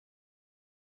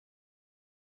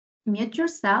mute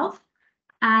yourself.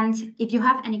 And if you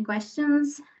have any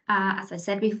questions, as I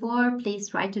said before,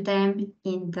 please write to them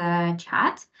in the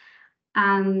chat,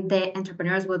 and the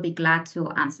entrepreneurs will be glad to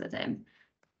answer them.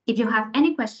 If you have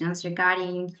any questions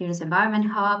regarding Yunus Environment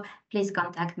Hub, please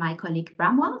contact my colleague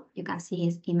Bramwell. You can see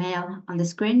his email on the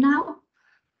screen now.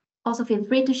 Also, feel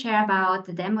free to share about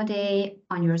the demo day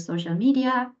on your social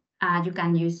media. You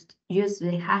can use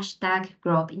the hashtag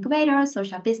GrowUp Incubator,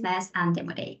 social business, and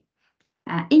demo day.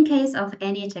 In case of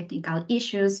any technical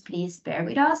issues, please bear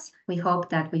with us. We hope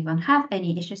that we won't have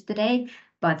any issues today,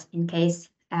 but in case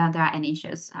there are any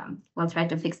issues, we'll try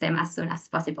to fix them as soon as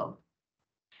possible.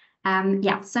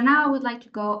 So now I would like to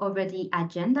go over the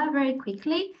agenda very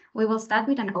quickly. We will start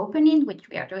with an opening, which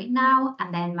we are doing now,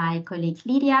 and then my colleague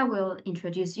Lydia will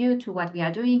introduce you to what we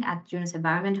are doing at Yunus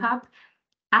Environment Hub.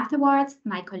 Afterwards,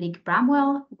 my colleague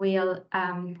Bramwell will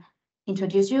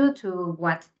introduce you to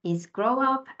what is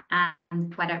GrowUp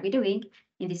and what are we doing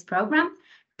in this program.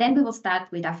 Then we will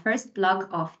start with our first block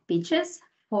of pitches.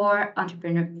 Four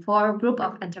group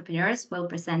of entrepreneurs will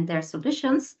present their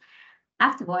solutions.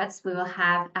 Afterwards, we will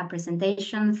have a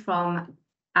presentation from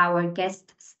our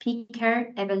guest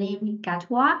speaker, Evelyn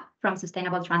Gatwa from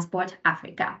Sustainable Transport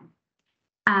Africa.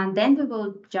 And then we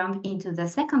will jump into the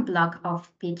second block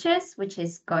of pitches, which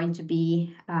is going to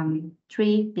be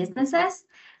 3 businesses.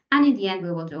 And in the end,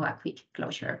 we will do a quick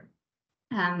closure.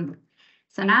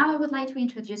 So now I would like to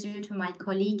introduce you to my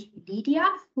colleague, Lydia,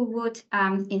 who would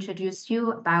introduce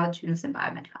you about Yunus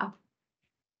Environment Hub.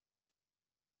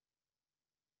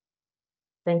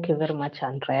 Thank you very much,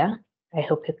 Andrea. I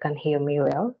hope you can hear me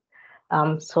well.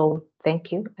 So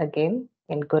thank you again,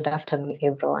 and good afternoon,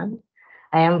 everyone.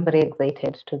 I am very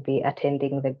excited to be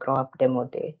attending the GrowUp Demo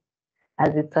Day,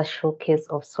 as it's a showcase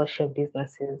of social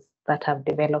businesses that have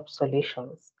developed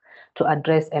solutions to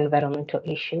address environmental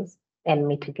issues and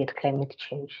mitigate climate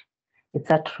change. It's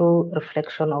a true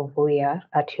reflection of who we are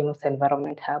at Yunus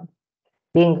Environment Hub,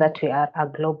 being that we are a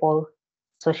global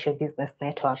social business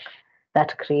network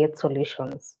that creates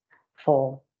solutions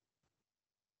for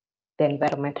the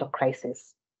environmental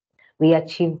crisis. We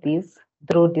achieve this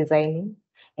through designing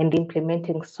and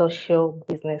implementing social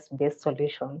business-based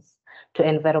solutions to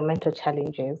environmental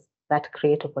challenges that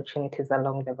create opportunities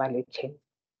along the value chain.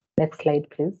 Next slide,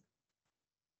 please.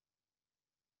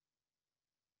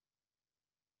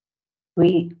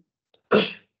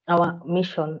 Our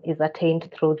mission is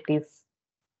attained through these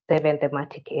 7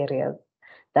 thematic areas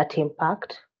that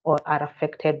impact or are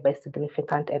affected by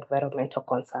significant environmental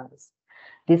concerns.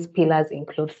 These pillars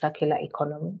include circular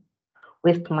economy,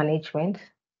 waste management,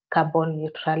 carbon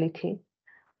neutrality,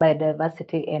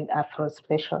 biodiversity and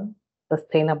afforestation,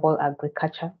 sustainable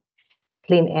agriculture,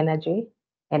 clean energy,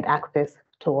 and access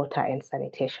to water and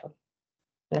sanitation.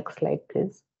 Next slide,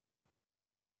 please.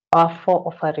 Our 4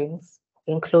 offerings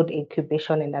include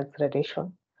incubation and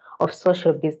acceleration of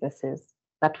social businesses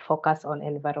that focus on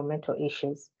environmental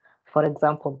issues, for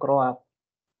example, GrowUp.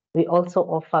 We also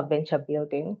offer venture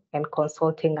building and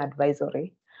consulting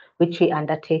advisory, which we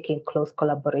undertake in close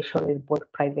collaboration with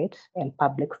both private and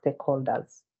public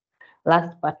stakeholders.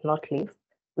 Last but not least,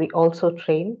 we also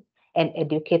train and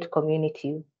educate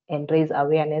communities and raise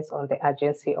awareness on the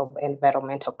urgency of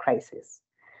environmental crisis.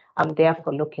 I'm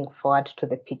therefore looking forward to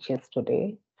the pitches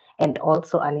today and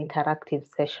also an interactive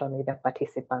session with the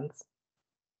participants.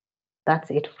 That's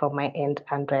it from my end,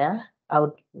 Andrea. I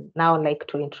would now like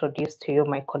to introduce to you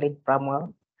my colleague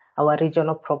Bramwell, our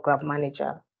Regional Program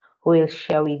Manager, who will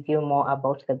share with you more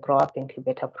about the GrowUp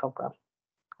Incubator program.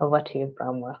 Over to you,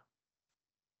 Bramwell.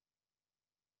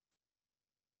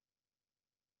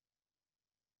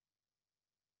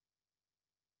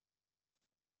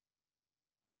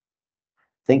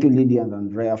 Thank you, Lydia and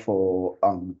Andrea, for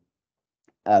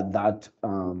that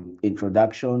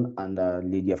introduction, and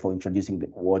Lydia for introducing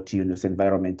what Yunus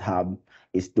Environment Hub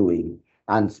is doing.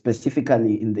 And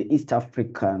specifically in the East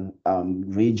African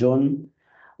region,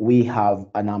 we have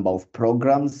a number of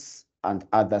programs, and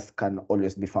others can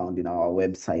always be found in our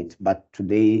website. But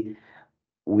today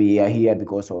we are here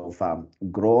because of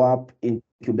GrowUp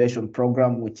Incubation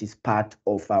Program, which is part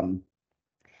of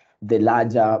the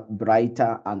larger,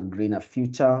 brighter and greener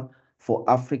future for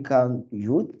African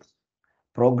youth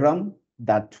program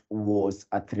that was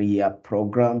a 3-year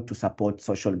program to support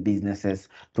social businesses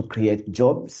to create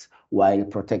jobs while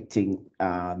protecting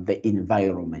the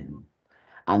environment.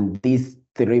 And these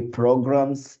 3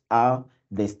 programs are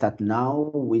the Start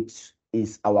Now, which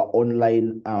is our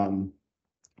online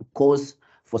course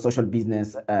for social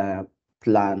business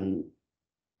plan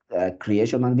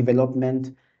creation and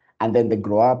development, and then the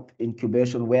GrowUp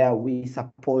Incubation, where we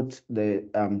support the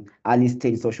early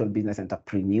stage social business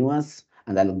entrepreneurs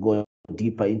and I'll go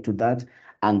deeper into that,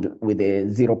 and with the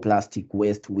zero plastic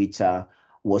waste, which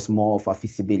was more of a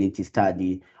feasibility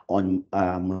study on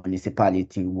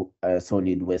municipality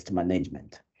solid waste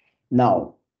management.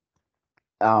 Now,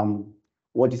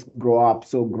 what is GrowUp?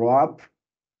 So GrowUp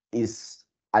is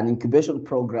an incubation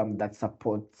program that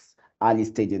supports early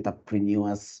stage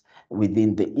entrepreneurs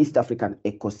within the East African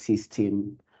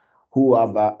ecosystem who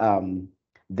have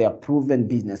their proven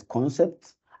business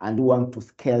concepts and who want to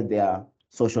scale their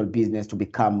social business to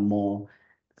become more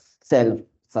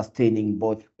self-sustaining,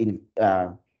 both in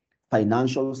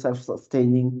financial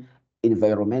self-sustaining,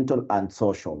 environmental, and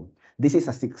social. This is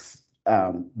a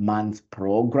 6-month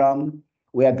program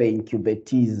where the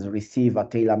incubatees receive a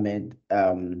tailor-made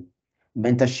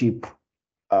mentorship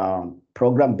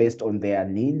program based on their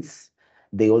needs.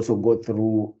 They also go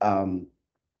through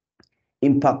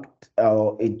impact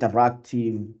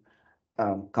interactive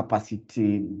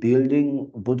capacity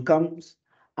building bootcamps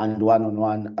and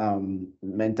one-on-one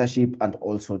mentorship, and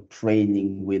also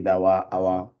training with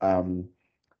our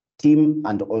team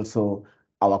and also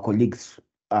our colleagues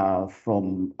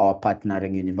from our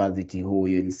partnering university, who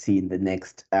you'll see in the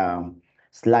next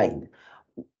slide.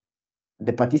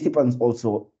 The participants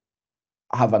also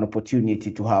have an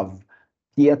opportunity to have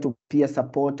peer-to-peer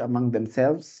support among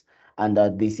themselves, and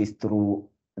this is through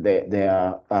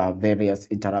their various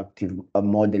interactive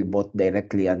model, both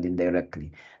directly and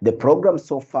indirectly. The program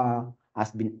so far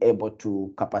has been able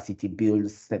to capacity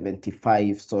build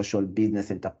 75 social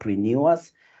business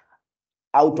entrepreneurs,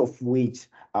 out of which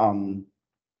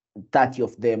 30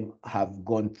 of them have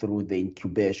gone through the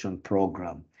incubation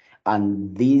program.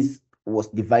 And this was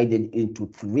divided into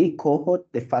 3 cohorts.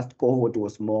 The first cohort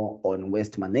was more on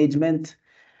waste management.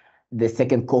 The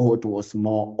second cohort was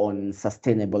more on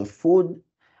sustainable food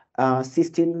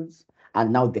systems.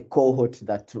 And now the cohort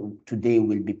that today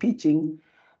we'll be pitching,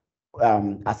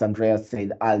 as Andrea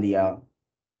said earlier,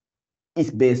 is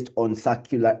based on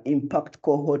circular impact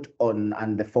cohort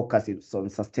and the focus is on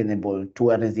sustainable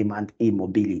tourism and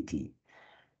e-mobility.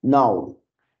 Now,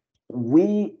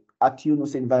 we at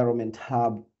Yunus Environment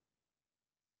Hub,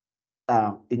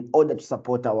 in order to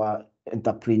support our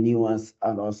entrepreneurs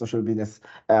and our social business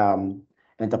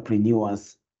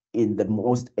entrepreneurs in the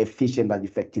most efficient and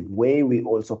effective way, we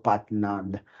also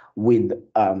partnered with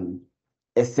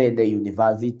ESEDE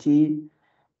University,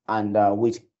 and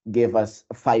which gave us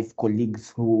 5 colleagues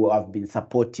who have been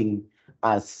supporting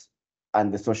us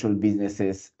and the social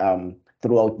businesses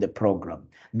throughout the program.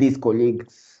 These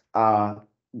colleagues are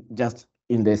just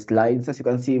in the slides. As you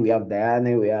can see, we have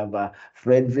Diane, we have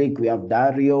Frederick, we have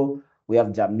Dario, we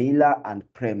have Jamila and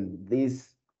Prem.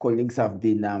 These colleagues have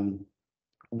been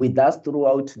with us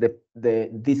throughout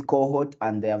this cohort,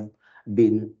 and they have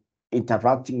been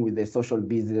interacting with the social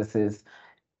businesses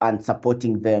and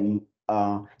supporting them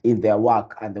in their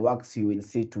work, and the works you will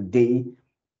see today.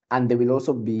 And they will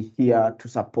also be here to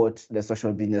support the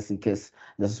social business in case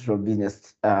the social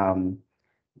business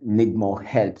need more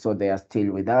help. So they are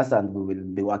still with us, and we will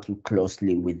be working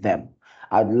closely with them.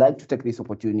 I'd like to take this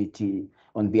opportunity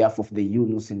on behalf of the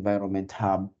Yunus Environment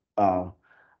Hub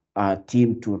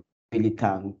team to really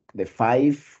thank the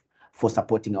 5 for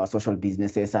supporting our social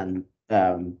businesses and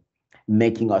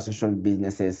making our social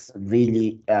businesses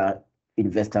really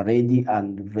investor ready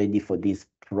and ready for this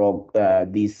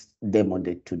demo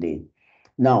day today.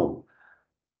 Now,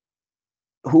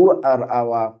 who are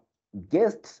our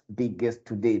guests? Big guests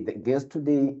today. The guests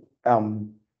today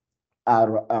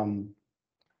are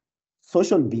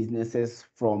social businesses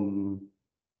from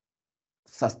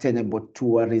sustainable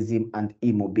tourism and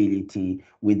e-mobility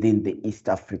within the East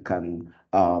African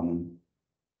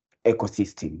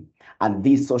ecosystem. And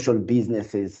these social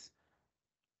businesses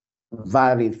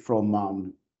vary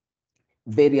from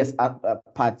various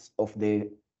parts of the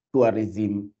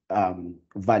tourism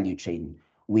value chain.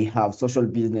 We have social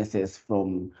businesses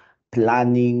from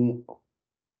planning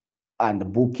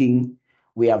and booking.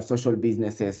 We have social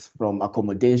businesses from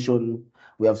accommodation.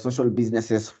 We have social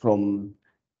businesses from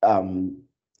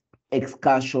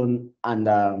excursion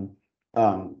and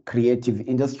creative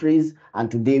industries.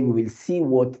 And today we will see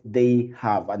what they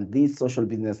have. And these social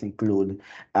businesses include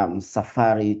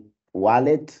Safari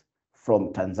Wallet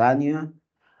from Tanzania,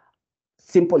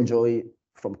 Simple Joy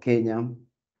from Kenya,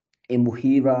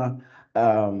 Imuhira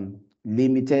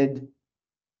Limited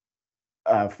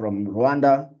from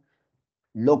Rwanda,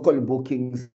 Local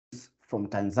Bookings from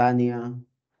Tanzania,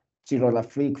 Chirola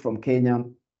Freak from Kenya,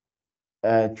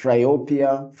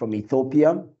 Triopia from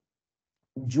Ethiopia,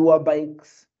 Jua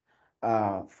Bikes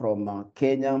from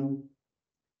Kenya,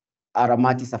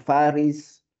 Aramati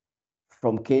Safaris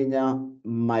from Kenya,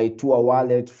 My Tour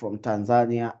Wallet from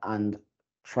Tanzania, and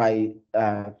trike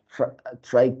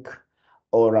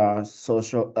or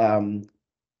social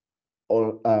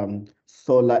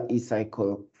solar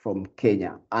e-cycle from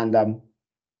Kenya. And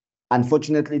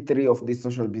unfortunately, 3 of these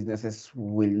social businesses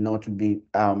will not be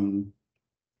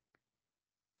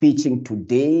pitching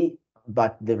today,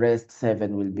 but the rest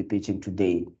 7 will be pitching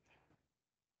today.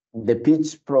 The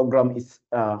pitch program is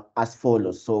as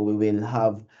follows. So we will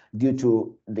have, due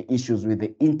to the issues with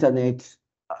the internet,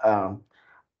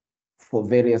 for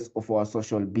various of our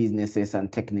social businesses and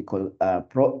technical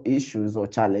issues or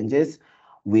challenges,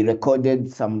 we recorded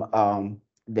some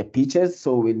the pitches.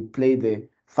 So we'll play the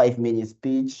 5 minutes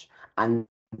pitch, and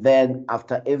then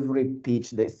after every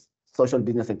pitch, the social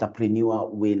business entrepreneur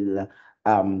will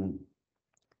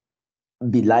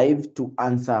be live to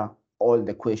answer all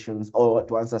the questions, or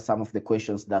to answer some of the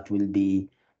questions that will be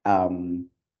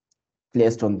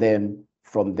placed on them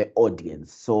from the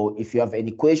audience. So if you have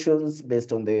any questions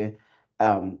based on the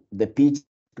pitch,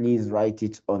 please write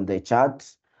it on the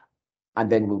chat,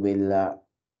 and then we will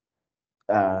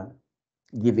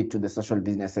give it to the social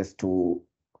businesses to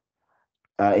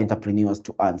entrepreneurs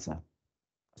to answer.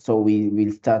 So we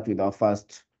will start with our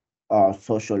first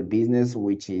social business,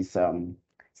 which is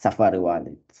Safari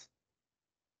Wallet.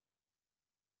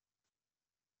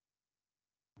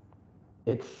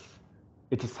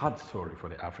 It's a sad story for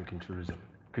the African tourism,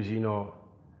 because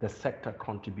the sector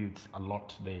contributes a lot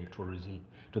to the tourism,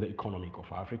 to the economic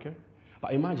of Africa.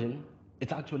 But imagine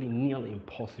it's actually nearly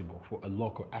impossible for a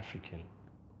local African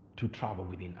to travel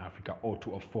within Africa, or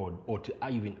to afford, or to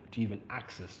even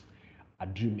access a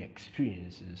dream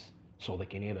experiences, so they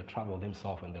can either travel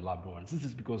themselves and their loved ones. This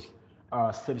is because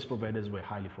service providers were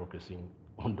highly focusing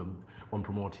on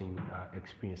promoting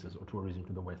experiences or tourism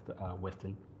to the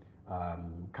Western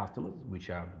customers, which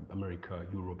are America,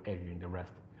 Europe, Asia, and the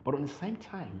rest. But at the same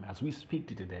time, as we speak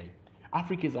to today,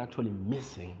 Africa is actually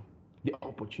missing the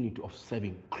opportunity of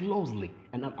serving closely,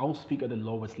 and I'll speak at the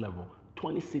lowest level,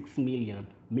 26 million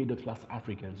middle-class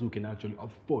Africans who can actually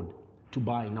afford to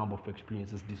buy a number of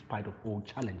experiences despite of all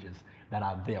challenges that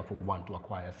are there for one to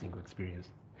acquire a single experience.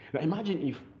 Now imagine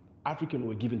if Africans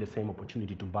were given the same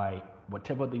opportunity to buy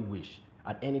whatever they wish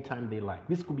at any time they like.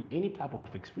 This could be any type of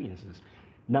experiences.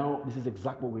 Now, this is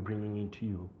exactly what we're bringing into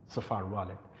you, Safari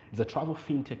Wallet. It's a travel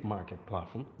fintech market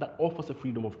platform that offers the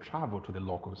freedom of travel to the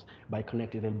locals by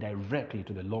connecting them directly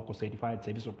to the local certified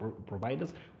service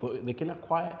providers, so they can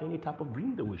acquire any type of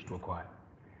dream they wish to acquire.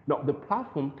 Now, the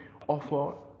platform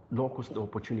offers locals the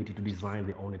opportunity to design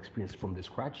their own experience from the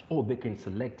scratch, or they can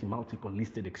select multiple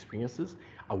listed experiences.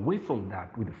 Away from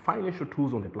that, with the financial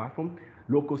tools on the platform,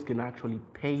 locals can actually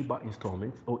pay by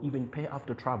installments or even pay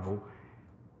after travel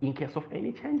in case of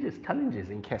any challenges,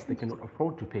 in case they cannot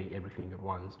afford to pay everything at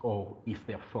once, or if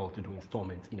they fail to do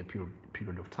installments in a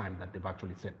period of time that they've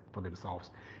actually set for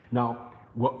themselves. Now,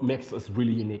 what makes us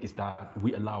really unique is that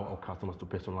we allow our customers to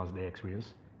personalize their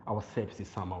experience. Our service is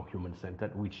somehow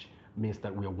human-centered, which means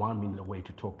that we are 1 minute away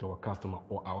to talk to our customer,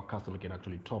 or our customer can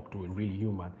actually talk to a real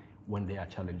human when there are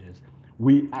challenges.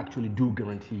 We actually do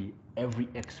guarantee every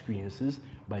experiences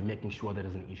by making sure there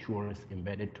is an insurance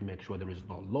embedded to make sure there is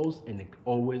no loss, and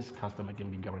always customer can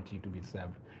be guaranteed to be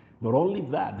served. Not only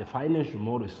that, the financial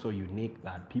model is so unique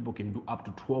that people can do up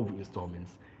to 12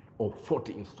 installments or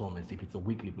 40 installments if it's a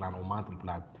weekly plan or monthly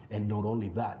plan. And not only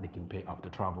that, they can pay after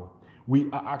travel. We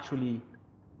are actually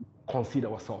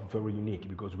consider ourselves very unique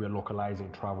because we are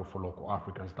localizing travel for local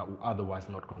Africans that would otherwise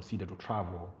not consider to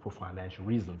travel for financial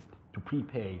reasons, to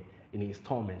prepay in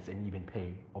installments and even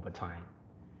pay over time.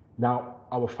 Now,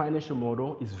 our financial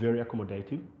model is very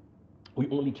accommodative. We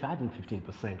only charging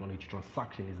 15% on each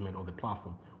transaction is made on the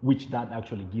platform, which that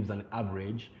actually gives an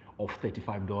average of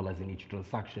 $35 in each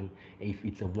transaction if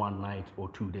it's a 1 night or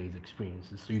 2 days experience.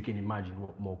 So you can imagine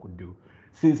what more could do.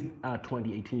 Since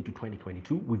 2018 to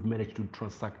 2022, we've managed to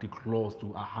transact close to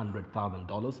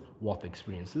 $100,000 worth of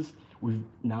experiences. We've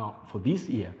now, for this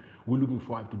year, we're looking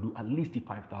forward to do at least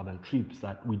 5,000 trips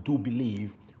that we do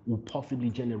believe will possibly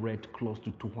generate close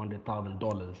to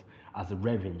 $200,000 as a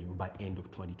revenue by end of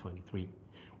 2023.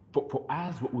 For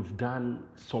us, what we've done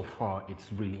so far, it's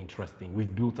really interesting.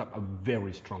 We've built up a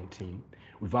very strong team.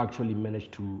 We've actually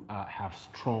managed to have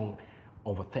strong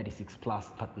over 36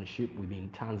 plus partnership within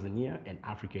Tanzania and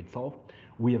Africa itself.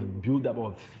 We have built up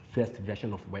our first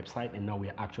version of website, and now we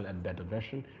are actually at better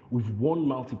version. We've won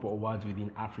multiple awards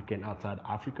within Africa and outside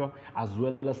Africa, as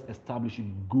well as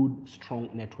establishing good, strong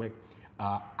network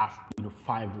as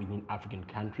 5 within African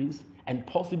countries. And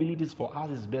possibilities for us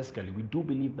is basically, we do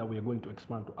believe that we are going to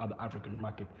expand to other African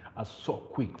markets as so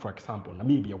quick. For example,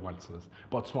 Namibia wants us,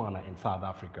 Botswana and South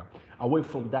Africa. Away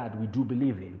from that, we do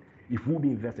believe in if we be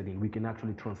invested in, we can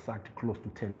actually transact close to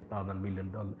 $10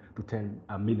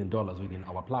 million within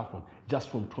our platform just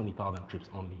from 20,000 trips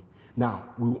only. Now,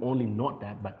 we will only not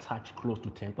that, but touch close to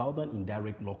 10,000 in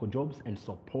direct local jobs and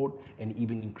support and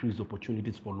even increase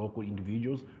opportunities for local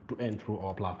individuals to earn through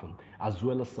our platform, as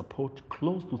well as support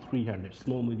close to 300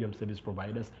 small medium service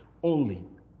providers only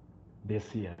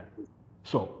this year.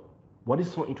 So what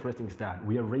is so interesting is that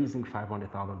we are raising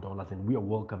 $500,000 and we are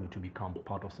welcoming to become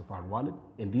part of Safari Wallet.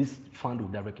 And this fund will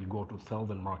directly go to sales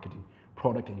and marketing,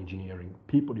 product and engineering,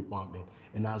 people department,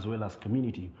 and as well as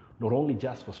community, not only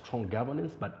just for strong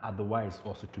governance, but otherwise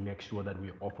also to make sure that we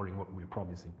are offering what we're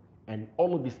promising. And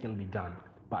all of this can be done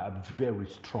by a very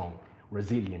strong,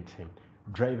 resilient team,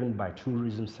 driven by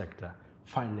tourism sector,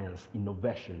 finance,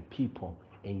 innovation, people,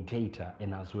 and data,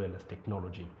 and as well as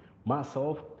technology.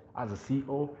 Myself, as a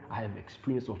CEO, I have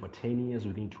experience over 10 years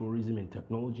within tourism and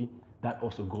technology. That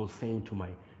also goes same to my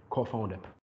co-founder,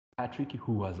 Patrick,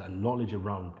 who has a knowledge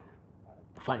around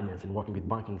finance and working with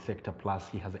banking sector, plus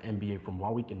he has an MBA from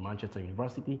Warwick and Manchester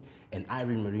University, and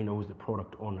Irene Marino, who's the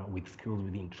product owner with skills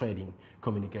within trading,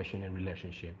 communication, and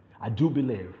relationship. I do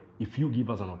believe if you give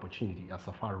us an opportunity as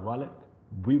Safari Wallet,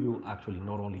 we will actually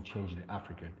not only change the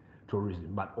African tourism,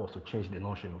 but also change the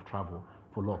notion of travel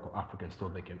for local Africans so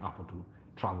they can afford to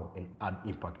travel and add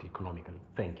impact economically.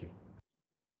 Thank you.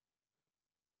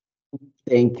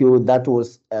 Thank you. That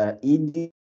was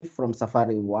Edie from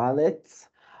Safari Wallet.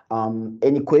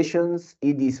 Any questions?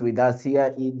 Edie is with us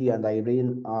here. Edie and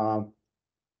Irene are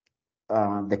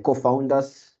the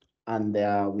co-founders, and they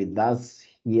are with us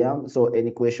here. So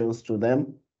any questions to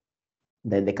them?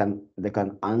 Then they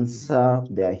can answer.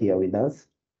 They are here with us.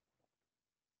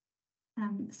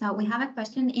 So we have a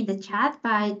question in the chat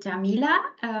by Jamila.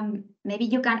 Maybe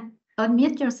you can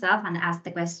unmute yourself and ask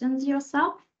the questions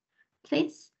yourself,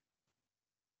 please.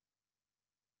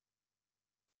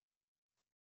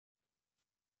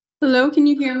 Hello, can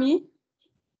you hear me?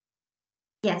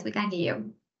 Yes, we can hear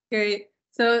you. Great.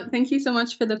 So thank you so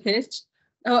much for the pitch.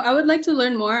 Oh, I would like to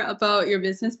learn more about your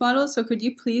business model. So could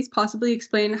you please possibly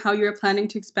explain how you're planning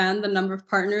to expand the number of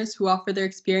partners who offer their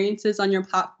experiences on your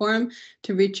platform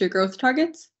to reach your growth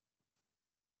targets?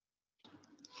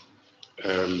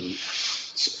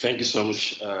 Thank you so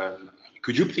much.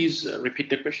 Could you please repeat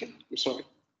the question? I'm sorry.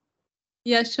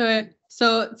 Yeah, sure.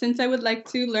 So since I would like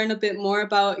to learn a bit more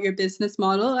about your business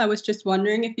model, I was just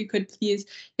wondering if you could please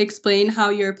explain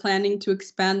how you're planning to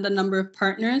expand the number of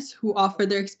partners who offer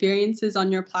their experiences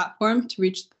on your platform to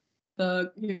reach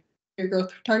your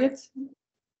growth targets.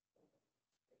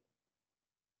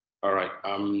 All right.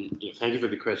 Yeah, thank you for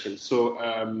the question. So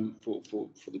for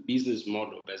the business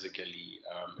model, basically,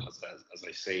 as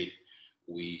I said,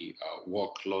 we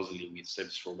work closely with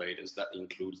service providers. That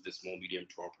includes the small, medium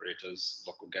tour operators,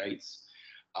 local guides.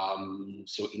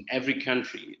 So in every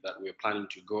country that we're planning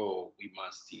to go, we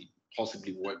must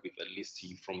possibly work with at least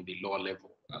from the lower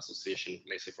level association,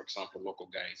 let's say, for example, local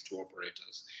guides, tour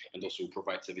operators, and those who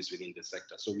provide service within the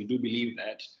sector. So we do believe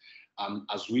that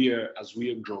as we are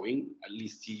growing, at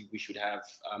least we should have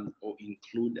or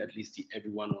include at least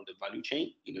everyone on the value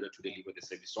chain in order to deliver the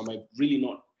service. So I might really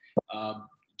not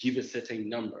give a certain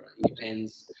number. It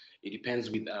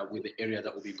depends with the area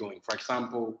that we'll be going. For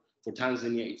example, for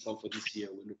Tanzania itself, for this year,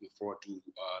 we're looking forward to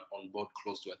onboard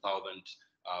close to 1,000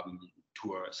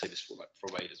 tour service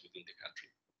providers within the country.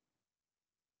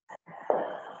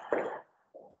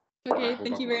 Okay,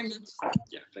 thank you very much.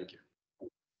 Yeah, thank you.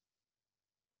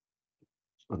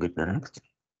 Okay, next.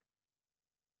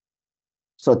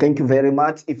 So thank you very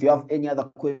much. If you have any other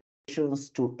questions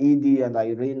to Edie and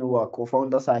Irene, who are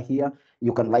co-founders, are here,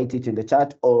 you can write it in the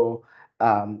chat, or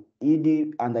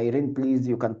Edie and Irene, please,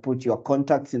 you can put your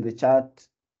contacts in the chat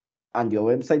and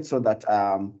your website so that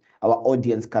our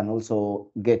audience can also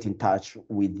get in touch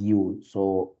with you.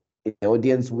 So in the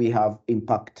audience, we have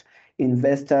impact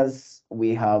investors,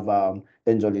 we have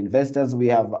angel investors, we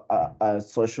have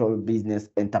social business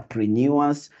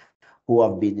entrepreneurs who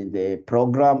have been in the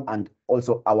program, and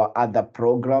also our other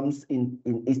programs in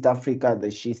East Africa, the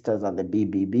Shisters and the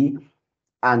BBB,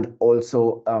 and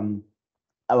also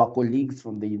our colleagues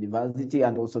from the university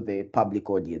and also the public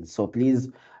audience. So please,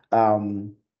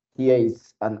 here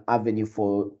is an avenue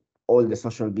for all the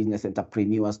social business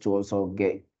entrepreneurs to also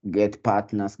get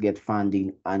partners, get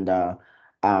funding, and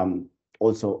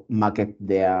also market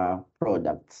their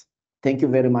products. Thank you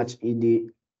very much, Edie.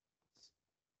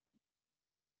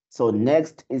 So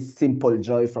next is Simple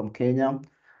Joy from Kenya.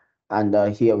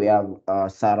 And here we have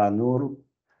Sarah Noor.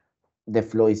 The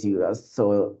floor is yours.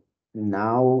 So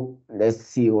Now let's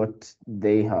see what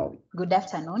they have. Good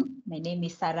afternoon. My name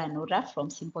is Sarah Nura from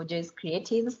Simple Joys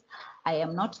Creatives. I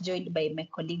am not joined by my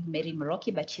colleague Mary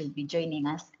Moroki, but she'll be joining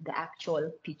us the actual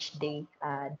pitch day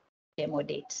demo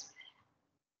date.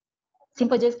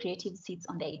 Simple Joys Creatives sits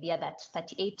on the idea that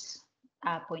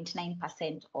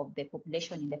 38.9% of the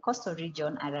population in the coastal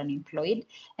region are unemployed,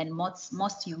 and most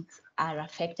youths are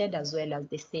affected, as well as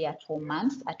the stay-at-home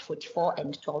moms at 44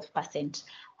 and 12%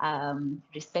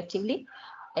 respectively.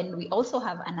 And we also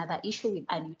have another issue with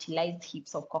unutilized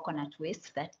heaps of coconut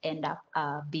waste that end up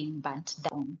being burnt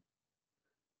down.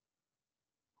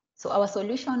 So our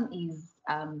solution is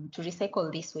to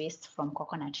recycle this waste from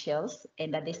coconut shells,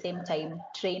 and at the same time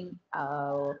train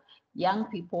young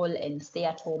people and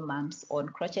stay-at-home moms on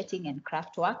crocheting and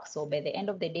craft work. So by the end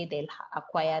of the day, they'll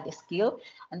acquire the skill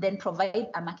and then provide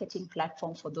a marketing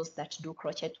platform for those that do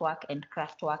crochet work and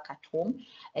craft work at home.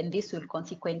 And this will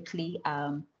consequently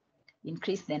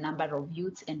increase the number of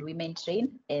youths and women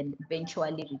trained and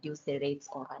eventually reduce the rates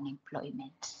of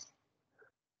unemployment.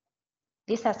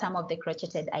 These are some of the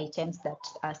crocheted items that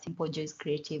Simple Joys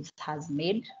Creatives has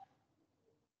made.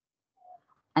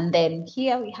 And then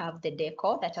here we have the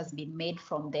decor that has been made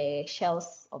from the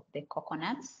shells of the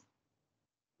coconuts.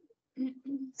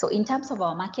 So in terms of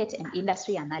our market and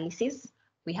industry analysis,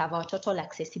 we have our total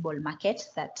accessible market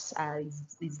that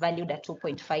is valued at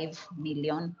 2.5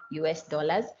 million US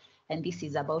dollars, and this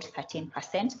is about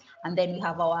 13%. And then we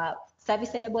have our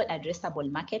serviceable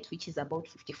addressable market, which is about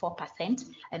 54%,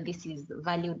 and this is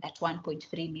valued at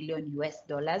 1.3 million US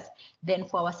dollars. Then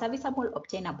for our serviceable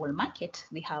obtainable market,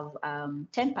 we have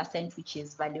 10%, which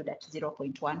is valued at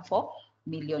 0.14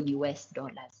 million US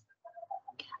dollars.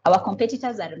 Our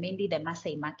competitors are mainly the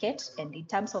Maasai market, and in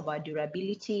terms of our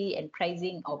durability and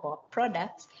pricing of our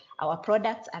products are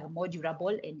more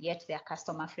durable, and yet they are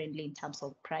customer friendly in terms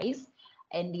of price,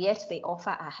 and yet they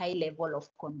offer a high level of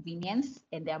convenience,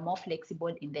 and they are more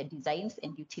flexible in their designs,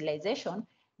 and utilization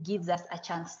gives us a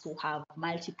chance to have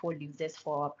multiple uses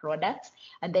for our products.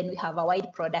 And then we have a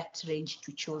wide product range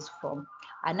to choose from.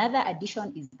 Another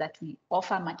addition is that we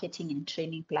offer marketing and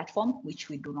training platform, which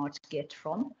we do not get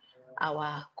from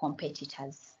our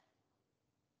competitors.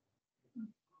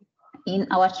 In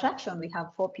our traction, we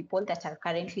have 4 people that are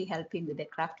currently helping with the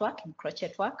craft work and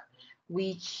crochet work,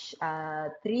 which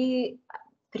 3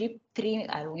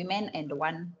 are women and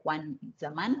one is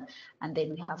a man. And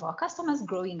then we have our customers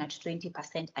growing at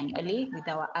 20% annually, with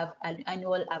our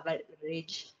annual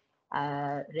average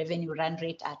revenue run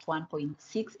rate at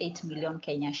 1.68 million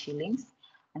Kenya shillings.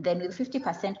 And then with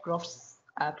 50% gross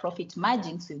profit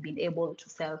margins, we've been able to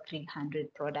sell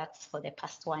 300 products for the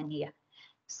past 1 year.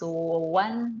 So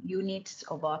 1 unit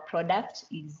of our product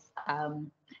is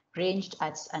ranged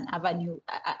at an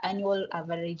annual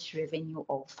average revenue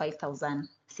of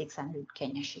 5,600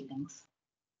 Kenya shillings.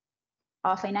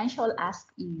 Our financial ask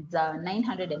is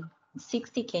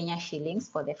 960 Kenya shillings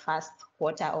for the first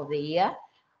quarter of the year,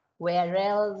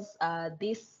 whereas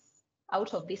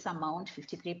out of this amount,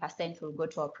 53% will go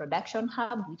to our production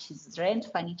hub, which is rent,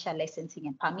 furniture, licensing,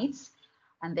 and permits.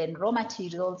 And then raw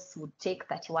materials would take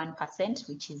 31%,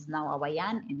 which is now our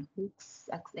yarn and hooks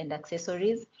and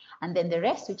accessories. And then the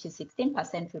rest, which is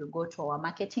 16%, will go to our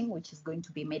marketing, which is going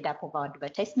to be made up of our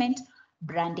advertisement,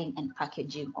 branding, and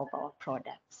packaging of our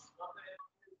products.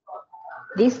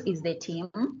 This is the team.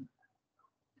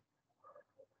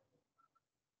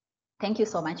 Thank you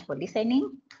so much for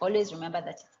listening. Always remember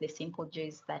that it's the simple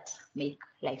joys that make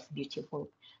life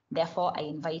beautiful. Therefore, I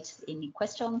invite any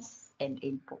questions and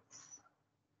inputs.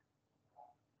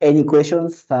 Any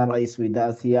questions? Sarah is with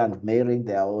us here, and Mary,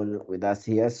 they are all with us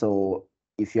here. So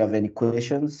if you have any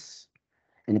questions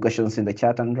in the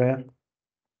chat, Andrea?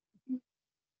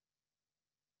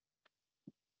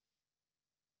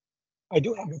 I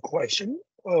do have a question.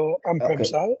 I'm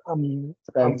Premsal. I'm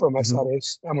from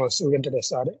SRS. I'm a student at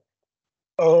SRS.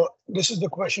 This is the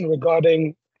question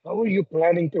regarding how are you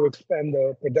planning to expand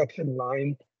the production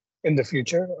line in the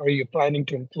future? Are you planning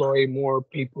to employ more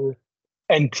people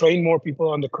and train more people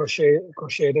on the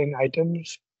crocheting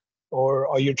items? Or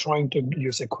are you trying to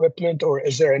use equipment, or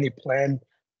is there any plan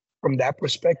from that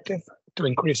perspective to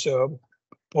increase the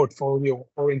portfolio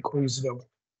or increase the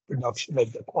production,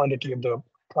 like the quantity of the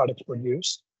products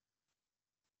produced?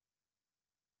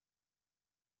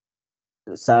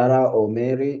 Sarah or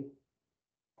Mary,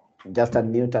 just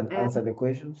unmute and answer the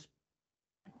questions.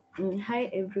 Hi,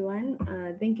 everyone.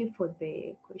 Thank you for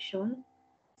the question.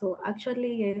 So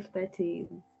actually, yes, that is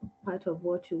part of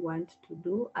what we want to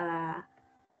do.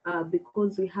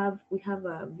 Because we have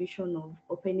a vision of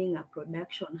opening a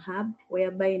production hub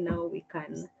whereby now we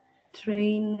can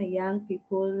train young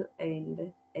people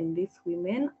and and these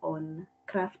women on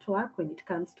craft work when it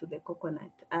comes to the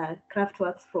coconut, craft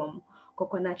works from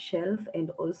coconut shells and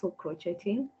also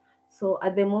crocheting. So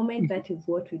at the moment, that is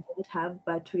what we don't have,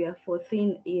 but we are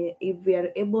foreseeing if we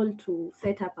are able to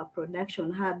set up a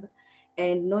production hub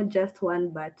and not just one,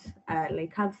 but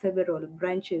like have several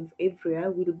branches everywhere,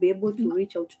 we'll be able to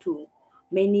reach out to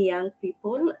many young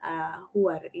people who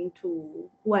are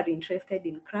interested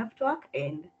in craft work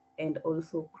and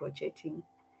also crocheting.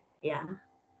 Yeah.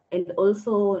 And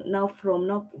also now from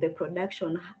the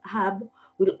production hub,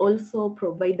 will also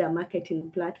provide a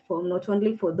marketing platform, not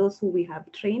only for those who we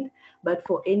have trained, but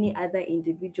for any other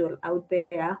individual out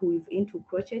there who is into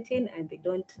crocheting and they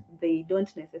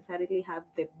don't necessarily have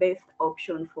the best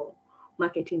option for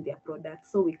marketing their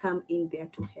products. So we come in there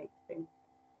to help them.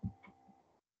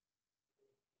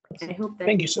 I hope that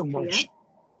Thank you is so clear. much.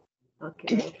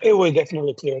 Okay. It was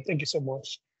definitely clear. Thank you so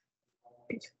much.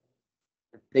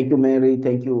 Thank you, Mary.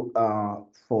 Thank you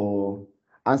for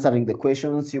answering the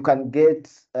questions. You can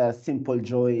get Simple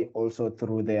Joy also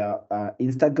through their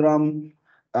Instagram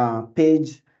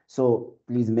page. So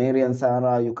please, Mary and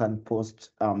Sarah, you can post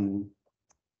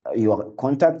your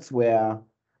contacts where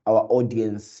our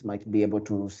audience might be able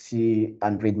to see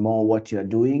and read more what you're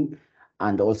doing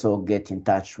and also get in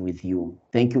touch with you.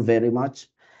 Thank you very much.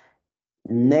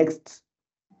 Next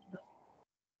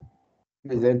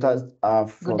presenters are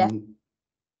from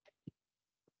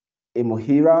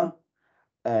Imuhira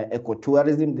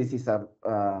Ecotourism. This is a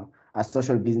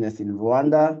social business in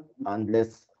Rwanda, and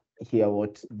let's hear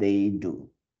what they do.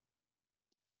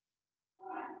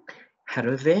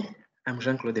 Hello there, I'm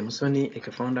Jean-Claude Musoni, a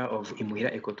co-founder of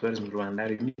Imuhira Ecotourism Rwanda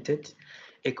Limited,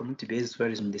 a community-based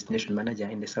tourism destination manager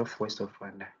in the southwest of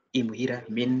Rwanda. Imuhira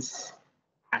means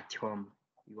at home.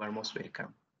 You are most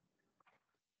welcome.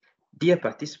 Dear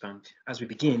participants, as we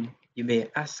begin, you may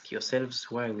ask yourselves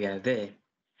why we are there.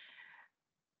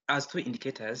 As two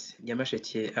indicators,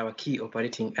 Nyamasheke, our key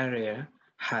operating area,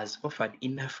 has offered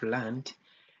enough land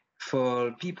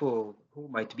for people who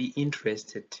might be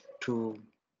interested to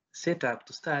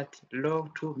start low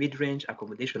to mid-range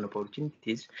accommodation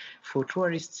opportunities for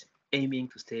tourists aiming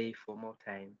to stay for more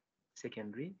time.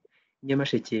 Secondly,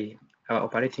 Nyamasheke, our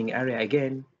operating area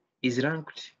again, is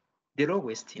ranked the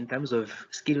lowest in terms of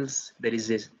skills. There is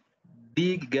a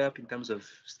big gap in terms of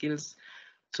skills.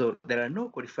 So there are no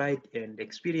qualified and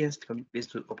experienced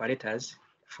community-based operators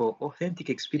for authentic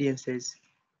experiences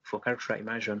for cultural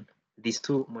immersion. These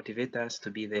two motivate us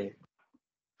to be there.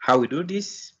 How we do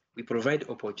this? We provide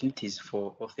opportunities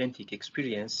for authentic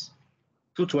experience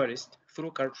to tourists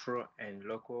through cultural and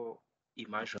local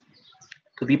immersion.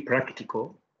 To be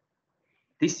practical,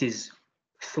 this is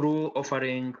through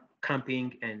offering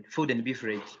camping and food and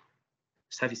beverage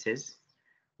services.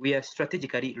 We are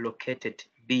strategically located,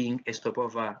 being a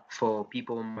stopover for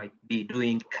people who might be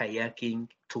doing kayaking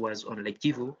tours on Lake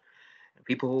Kivu,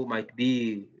 people who might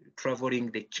be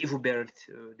traveling the Kivu Belt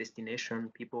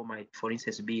destination. People might, for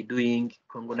instance, be doing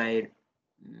Congo Nile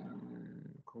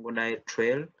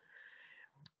Trail.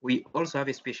 We also have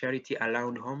a specialty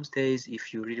around homestays.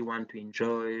 If you really want to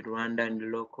enjoy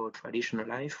Rwandan local traditional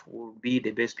life, will be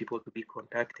the best people to be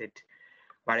contacted.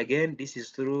 But again, this is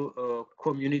through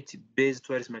community-based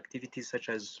tourism activities such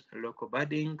as local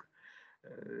birding,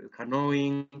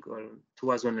 canoeing, or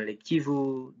tours on Lake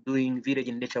Kivu, doing village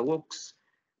and nature walks,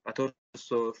 but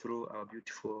also through our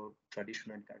beautiful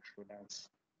traditional and cultural dance.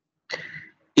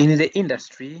 In the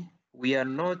industry, we are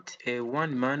not a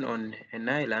one man on an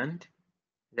island.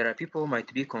 There are people who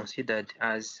might be considered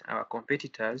as our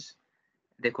competitors.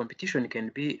 The competition can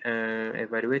be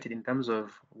evaluated in terms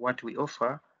of what we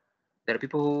offer. There are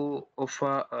people who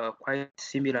offer quite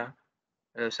similar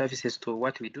services to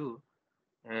what we do,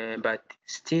 but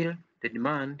still the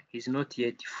demand is not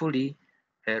yet fully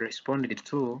responded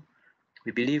to.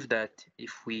 We believe that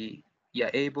if we are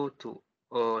able to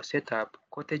set up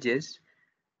cottages,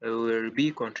 we will be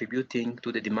contributing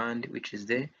to the demand which is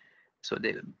there. So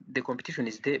the competition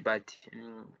is there, but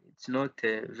it's not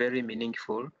very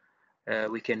meaningful.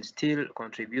 We can still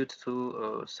contribute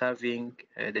to serving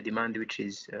the demand which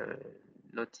is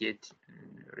not yet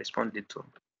responded to.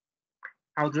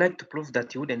 I would like to prove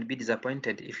that you wouldn't be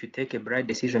disappointed if you take a bright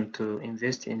decision to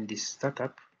invest in this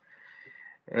startup.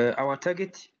 Our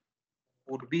target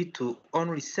would be to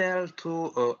only sell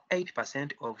to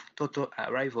 8% of total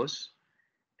arrivals,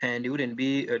 and you wouldn't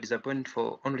be disappointed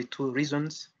for only two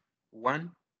reasons.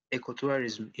 One,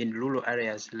 ecotourism in rural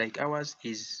areas like ours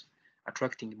is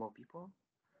attracting more people.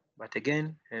 But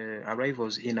again,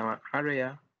 arrivals in our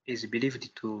area is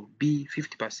believed to be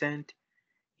 50%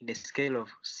 in a scale of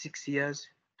 6 years,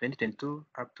 2022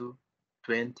 up to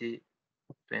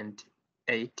 2028.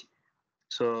 8.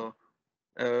 So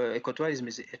ecotourism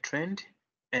is a trend,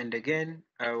 and again,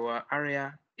 our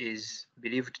area is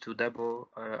believed to double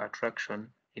attraction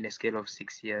in a scale of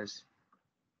 6 years.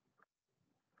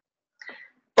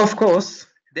 Of course,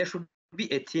 there should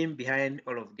be a team behind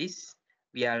all of this.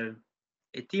 We are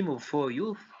a team of 4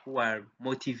 youth who are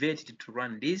motivated to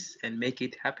run this and make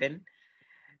it happen.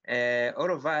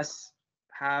 All of us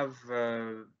have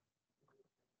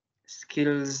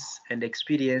skills and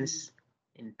experience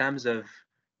in terms of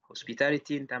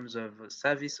hospitality, in terms of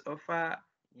service offer.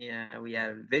 Yeah, we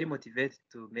are very motivated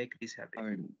to make this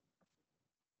happen.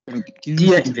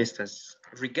 Dear investors,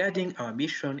 regarding our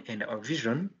mission and our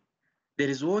vision, there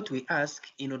is what we ask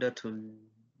in order to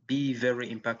be very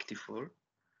impactful.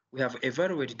 We have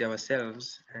evaluated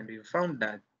ourselves and we found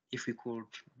that if we could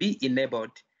be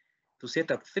enabled to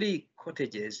set up 3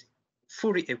 cottages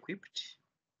fully equipped,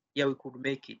 yeah, we could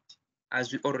make it.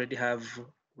 As we already have,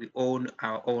 we own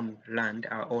our own land,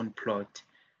 our own plot.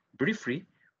 Briefly,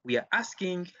 we are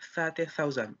asking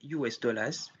 30,000 US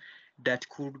dollars that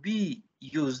could be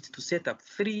used to set up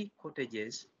 3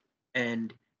 cottages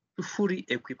and to fully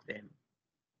equip them.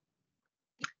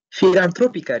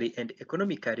 Philanthropically and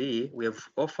economically, we have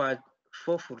offered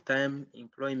 4 full-time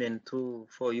employment to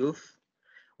 4 youth.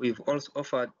 We've also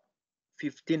offered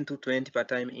 15 to 20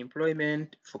 part-time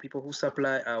employment for people who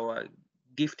supply our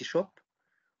gift shop.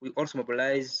 We also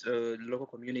mobilize the local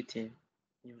community.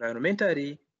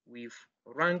 Environmentally, we've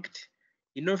ranked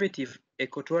innovative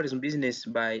ecotourism business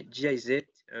by GIZ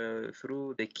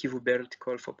through the Kivu Belt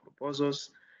call for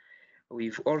proposals.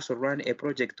 We've also run a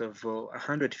project of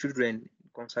 100 children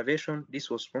conservation. This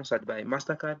was sponsored by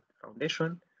MasterCard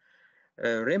Foundation.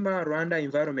 REMA, Rwanda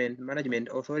Environment Management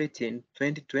Authority in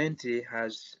 2020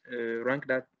 has ranked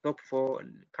that top 4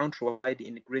 countrywide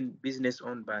in green business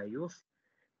owned by youth.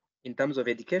 In terms of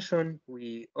education,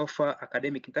 we offer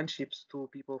academic internships to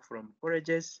people from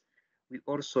colleges. We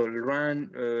also run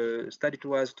study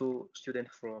tours to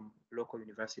students from local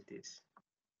universities.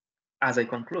 As I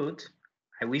conclude,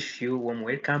 I wish you warm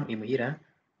welcome in Muhira.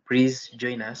 Please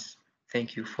join us.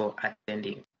 Thank you for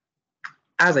attending.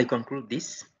 As I conclude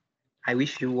this, I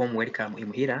wish you warm welcome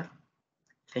in Muhira.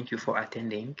 Thank you for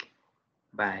attending.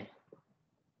 Bye.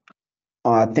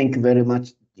 Thank you very much,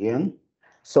 Jan.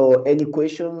 So any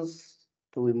questions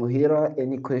to Muhira?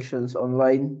 Any questions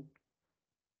online?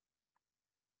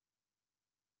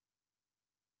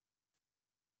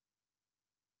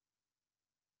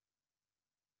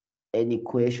 Any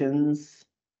questions?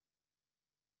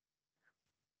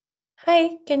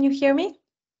 Hi, can you hear me?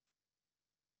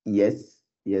 Yes,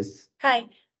 yes. Hi,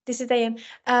 this is Diane.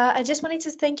 I just wanted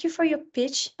to thank you for your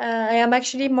pitch. I am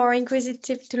actually more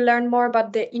inquisitive to learn more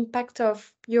about the impact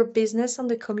of your business on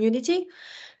the community.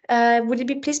 Would it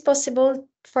be please possible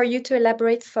for you to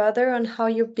elaborate further on how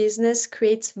your business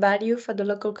creates value for the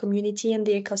local community and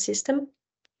the ecosystem?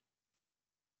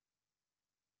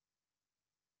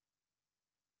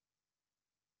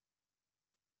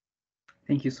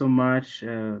 Thank you so much.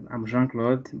 I'm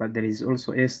Jean-Claude, but there is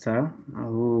also Esther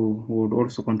who would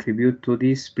also contribute to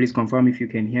this. Please confirm if you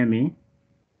can hear me.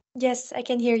 Yes, I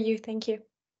can hear you. Thank you.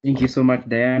 Thank you so much,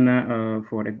 Diana,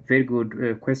 for a very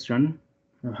good question.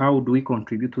 How do we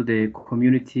contribute to the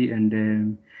community?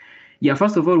 And yeah,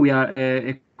 first of all, we are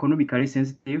economically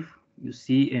sensitive, you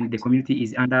see, and the community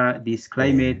is under this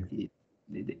climate.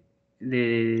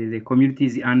 The community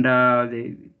is under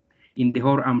in the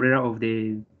whole umbrella of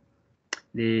the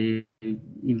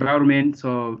environment,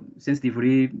 so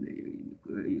sensitively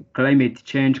climate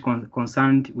change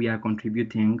concerned, we are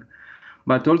contributing.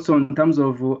 But also in terms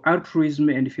of altruism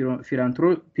and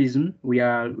philanthropism, we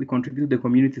contribute to the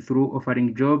community through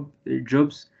offering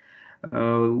jobs,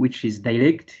 which is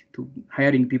direct to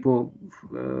hiring people.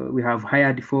 We have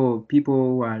hired 4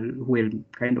 people who are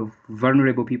kind of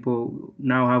vulnerable people,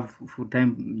 now have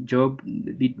full-time job,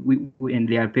 and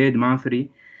they are paid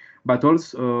monthly. But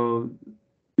also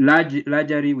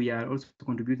largely we are also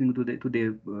contributing to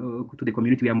the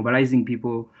community. We are mobilizing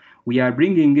people. We are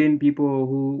bringing in people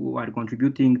who are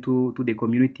contributing to the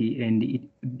community,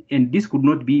 and this could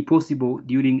not be possible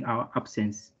during our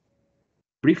absence.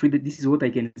 Briefly, this is what I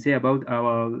can say about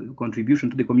our contribution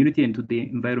to the community and to the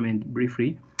environment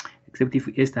briefly, except if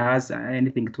Esther has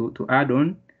anything to add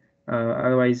on.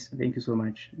 Otherwise, thank you so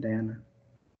much, Diana.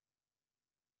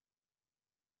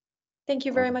 Thank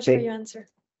you very much for your answer.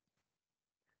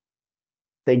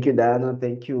 Thank you, Diana.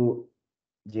 Thank you,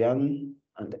 Gian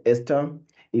and Esther.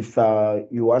 If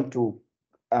you want to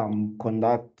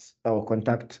contact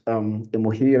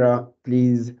Muhira,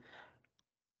 please,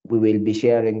 we will be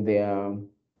sharing their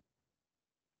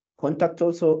contact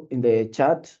also in the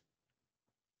chat.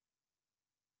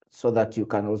 so that you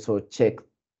can also check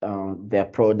their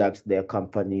products, their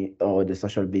company, or the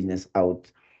social business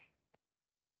out.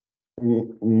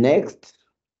 Next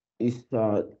is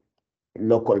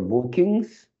local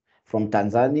bookings from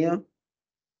Tanzania.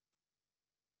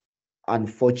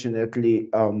 Unfortunately,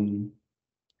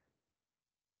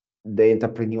 the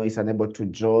entrepreneur is unable to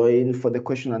join for the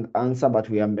question and answer, but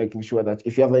we are making sure that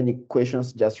if you have any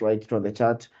questions, just write it on the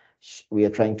chat. We are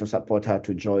trying to support her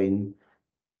to join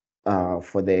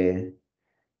for the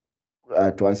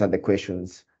to answer the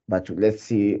questions. But let's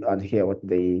see and hear what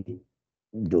they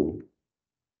do.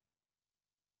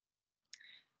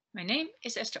 My name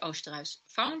is Esther Oosterhuis,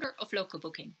 founder of Local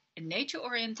Booking, a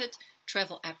nature-oriented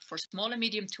travel app for small and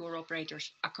medium tour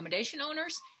operators, accommodation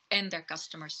owners, and their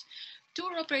customers.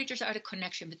 Tour operators are the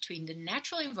connection between the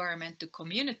natural environment, the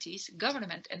communities,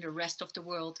 government, and the rest of the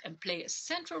world, and play a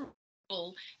central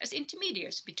role as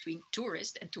intermediaries between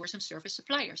tourists and tourism service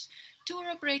suppliers. Tour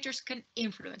operators can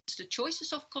influence the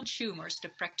choices of consumers, the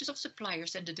practice of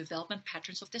suppliers, and the development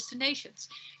patterns of destinations.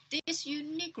 This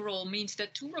unique role means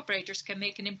that tour operators can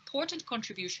make an important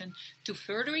contribution to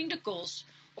furthering the goals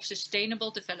of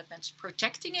sustainable developments,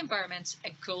 protecting environments,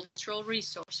 and cultural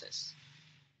resources.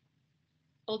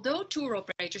 Although tour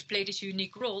operators play this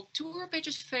unique role, tour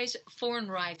operators face foreign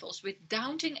rivals with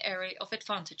daunting array of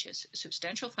advantages,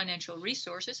 substantial financial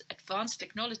resources, advanced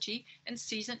technology, and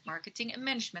seasoned marketing and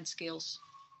management skills.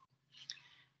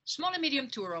 Small and medium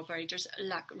tour operators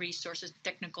lack resources and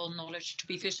technical knowledge to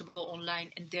be visible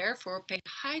online and therefore pay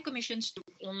high commissions to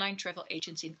online travel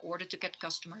agents in order to get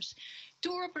customers.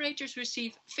 Tour operators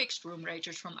receive fixed room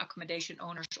rates from accommodation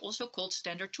owners, also called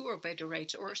standard tour operator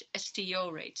rates or STO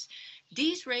rates.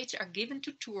 These rates are given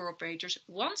to tour operators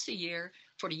once a year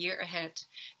for the year ahead.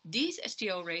 These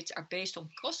STO rates are based on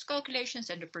cost calculations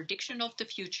and the prediction of the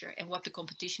future and what the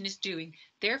competition is doing.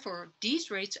 Therefore, these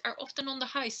rates are often on the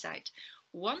high side.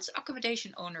 Once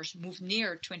accommodation owners move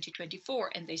near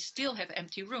 2024 and they still have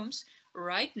empty rooms,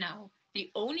 right now,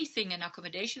 the only thing an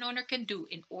accommodation owner can do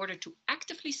in order to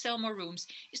actively sell more rooms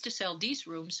is to sell these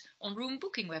rooms on room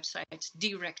booking websites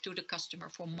direct to the customer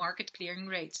for market clearing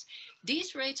rates.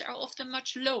 These rates are often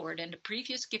much lower than the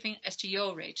previous given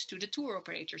STO rates to the tour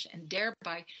operators and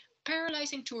thereby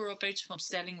paralyzing tour operators from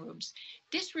selling rooms.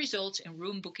 This results in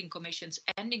room booking commissions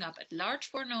ending up at large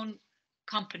foreknown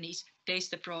companies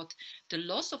based abroad. The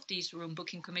loss of these room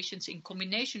booking commissions in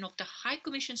combination of the high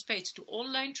commissions paid to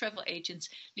online travel agents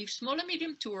leaves small and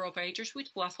medium tour operators with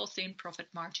waffle-thin profit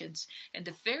margins, and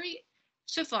the very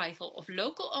survival of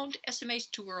local-owned SMA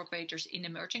tour operators in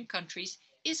emerging countries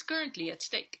is currently at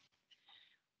stake.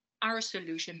 Our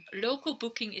solution, local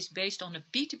booking, is based on a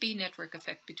B2B network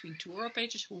effect between tour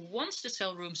operators who wants to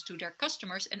sell rooms to their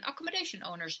customers and accommodation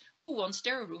owners who wants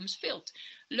their rooms filled.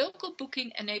 Local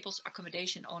booking enables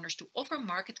accommodation owners to offer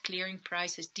market clearing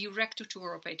prices direct to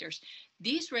tour operators.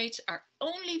 These rates are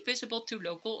only visible to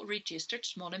local registered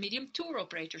small and medium tour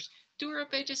operators. Tour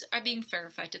operators are being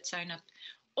verified at sign up.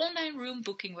 Online room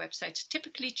booking websites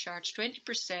typically charge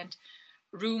 20%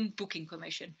 room booking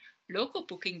commission. Local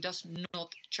booking does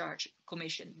not charge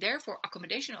commission. Therefore,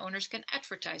 accommodation owners can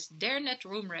advertise their net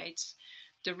room rates,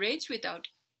 the rates without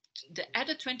the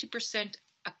added 20%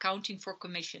 accounting for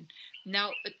commission.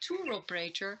 Now, a tour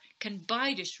operator can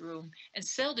buy this room and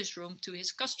sell this room to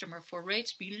his customer for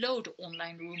rates below the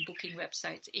online room booking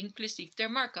websites, inclusive their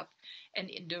markup.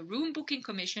 And the room booking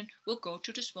commission will go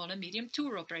to the small and medium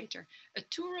tour operator. A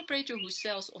tour operator who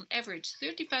sells on average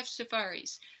 35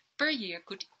 safaris per year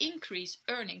could increase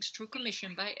earnings through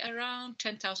commission by around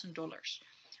 $10,000.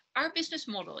 Our business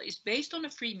model is based on a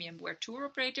freemium where tour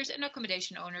operators and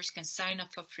accommodation owners can sign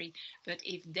up for free. But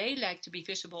if they like to be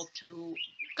visible to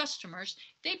customers,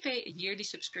 they pay a yearly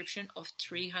subscription of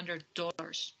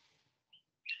 $300.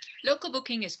 Local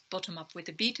booking is bottom-up with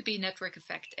a B2B network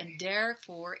effect and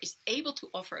therefore is able to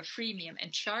offer a freemium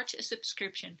and charge a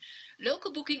subscription.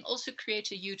 Local booking also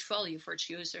creates a huge value for its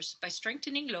users by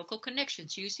strengthening local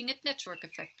connections using a network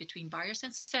effect between buyers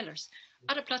and sellers.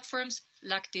 Other platforms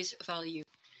lack this value.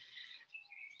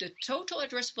 The total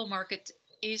addressable market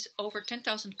is over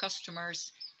 10,000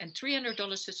 customers and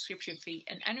 $300 subscription fee,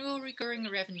 an annual recurring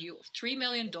revenue of $3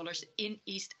 million in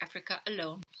East Africa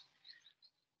alone.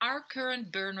 Our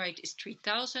current burn rate is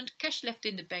 3,000. Cash left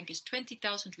in the bank is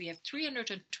 20,000. We have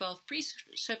 312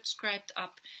 pre-subscribed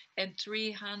up and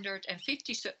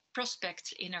 350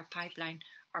 prospects in our pipeline.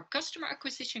 Our customer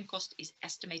acquisition cost is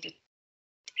estimated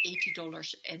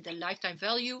 $80 and the lifetime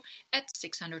value at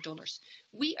 $600.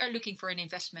 We are looking for an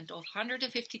investment of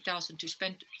 $150,000 to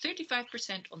spend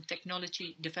 35% on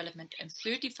technology development and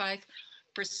 35%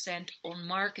 on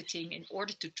marketing in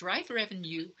order to drive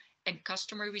revenue and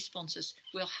customer responses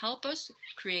will help us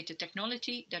create a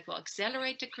technology that will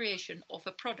accelerate the creation of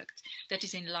a product that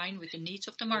is in line with the needs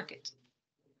of the market.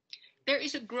 There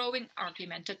is a growing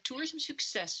argument that tourism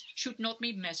success should not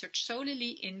be measured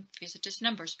solely in visitors'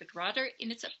 numbers, but rather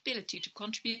in its ability to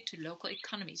contribute to local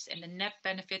economies and the net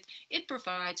benefit it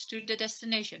provides to the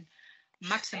destination.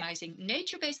 Maximizing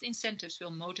nature-based incentives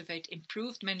will motivate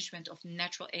improved management of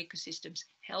natural ecosystems.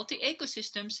 Healthy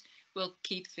ecosystems will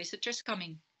keep visitors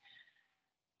coming.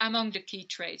 Among the key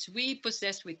traits we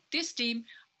possess with this team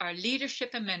are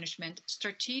leadership and management,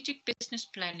 strategic business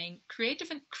planning, creative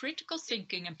and critical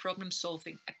thinking and problem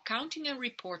solving, accounting and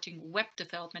reporting, web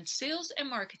development, sales and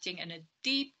marketing, and a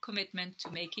deep commitment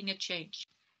to making a change.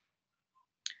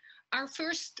 Our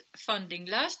first funding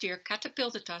last year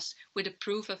catapulted us with a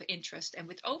proof of interest, and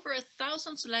with over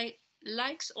 1,000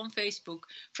 likes on Facebook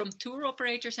from tour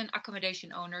operators and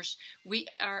accommodation owners, we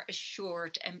are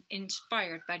assured and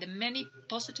inspired by the many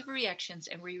positive reactions,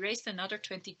 and we raised another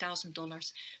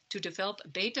 $20,000 to develop a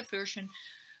beta version,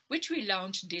 which we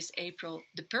launched this April.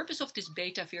 The purpose of this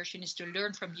beta version is to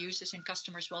learn from users and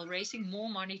customers while raising more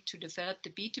money to develop the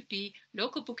B2B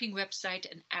local booking website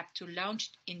and app to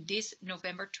launch in this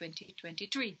November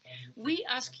 2023. We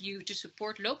ask you to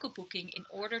support local booking in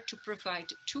order to provide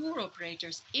tour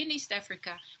operators in East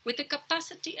Africa with the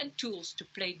capacity and tools to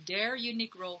play their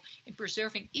unique role in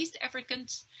preserving East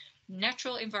Africa's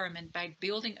natural environment by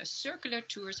building a circular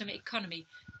tourism economy.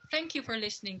 Thank you for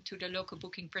listening to the local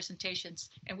booking presentations,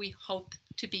 and we hope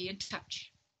to be in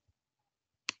touch.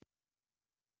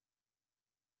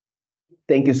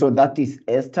 Thank you. So that is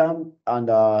Esther, and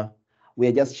we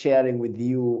are just sharing with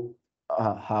you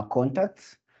her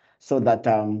contacts so that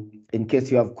in case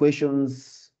you have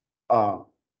questions,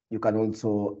 you can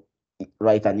also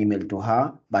write an email to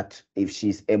her. But if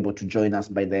she's able to join us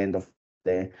by the end of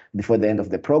before the end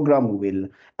of the program, we will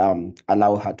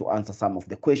allow her to answer some of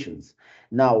the questions.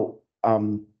 Now,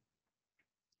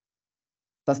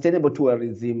 sustainable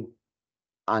tourism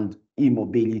and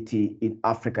e-mobility in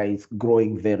Africa is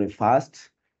growing very fast,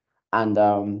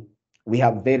 and we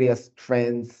have various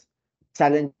trends,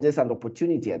 challenges, and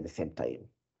opportunity at the same time.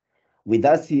 With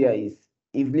us here is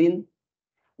Evelyn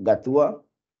Gatua,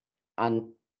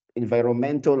 an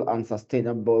environmental and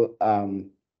sustainable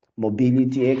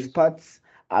mobility experts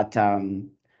at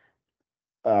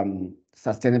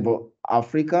Sustainable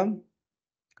Africa,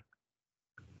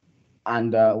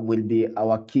 and will be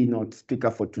our keynote speaker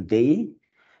for today.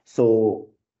 So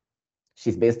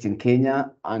she's based in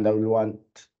Kenya, and I will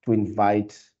want to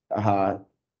invite her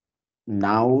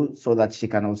now so that she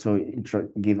can also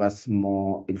give us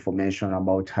more information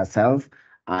about herself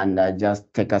and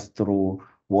just take us through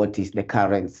what is the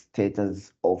current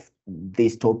status of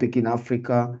this topic in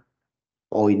Africa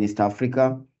or in East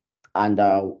Africa, and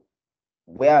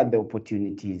where are the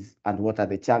opportunities and what are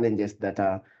the challenges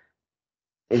that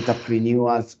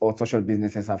entrepreneurs or social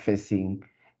businesses are facing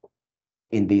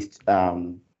in this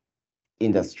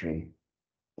industry.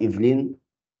 Evelyn,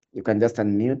 you can just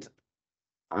unmute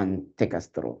and take us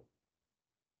through.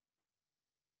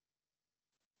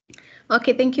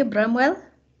 Okay, thank you, Bramwell.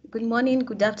 Good morning,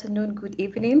 good afternoon, good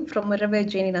evening from wherever you're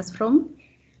joining us from.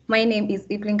 My name is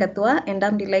Evelyn Gatua, and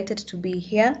I'm delighted to be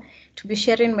here to be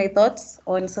sharing my thoughts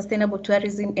on sustainable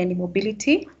tourism and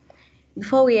mobility.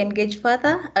 Before we engage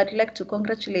further, I'd like to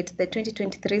congratulate the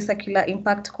 2023 Circular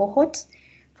Impact Cohort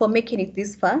for making it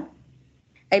this far.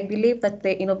 I believe that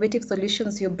the innovative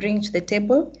solutions you bring to the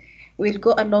table will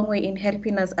go a long way in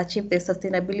helping us achieve the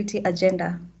sustainability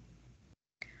agenda.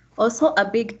 Also, a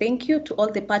big thank you to all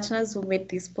the partners who made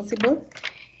this possible.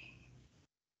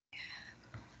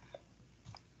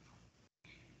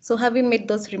 So having made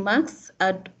those remarks,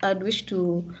 I'd wish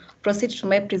to proceed to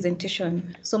my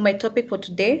presentation. So my topic for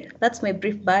today, that's my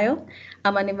brief bio.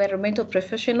 I'm an environmental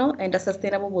professional and a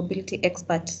sustainable mobility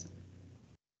expert.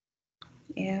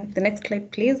 Yeah, the next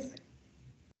slide, please.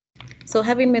 So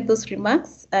having made those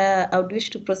remarks, I would wish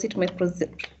to proceed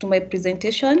to my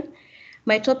presentation.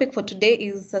 My topic for today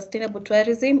is sustainable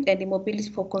tourism and mobility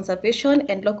for conservation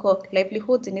and local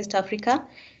livelihoods in East Africa.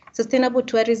 Sustainable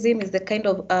tourism is the kind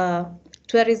of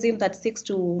tourism that seeks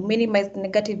to minimize the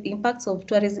negative impacts of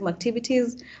tourism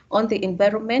activities on the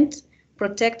environment,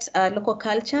 protect local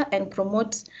culture, and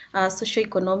promote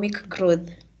socio-economic growth.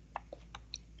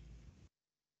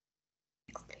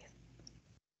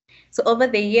 So over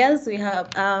the years, we have,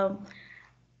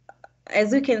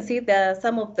 as you can see, there are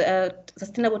some of the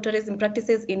sustainable tourism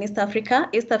practices in East Africa.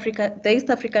 The East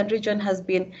African region has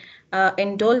been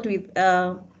endowed with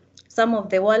some of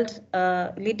the world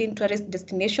leading tourist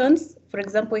destinations. For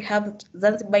example, we have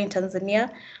Zanzibar in Tanzania,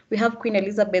 we have Queen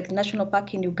Elizabeth National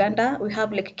Park in Uganda, we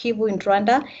have Lake Kivu in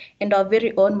Rwanda, and our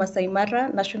very own Masai Mara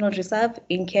National Reserve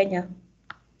in Kenya.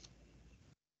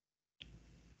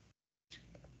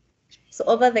 So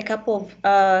over the couple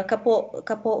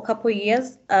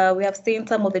years, we have seen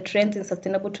some of the trends in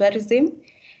sustainable tourism,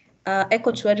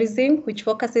 ecotourism, which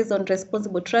focuses on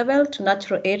responsible travel to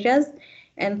natural areas,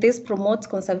 and this promotes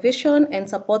conservation and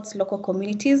supports local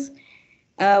communities.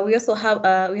 We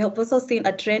have also seen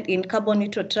a trend in carbon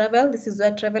neutral travel. This is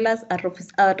where travelers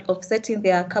are offsetting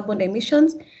their carbon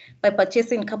emissions by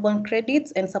purchasing carbon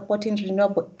credits and supporting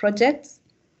renewable projects.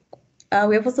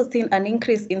 We have also seen an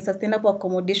increase in sustainable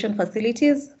accommodation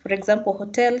facilities, for example,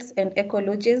 hotels and eco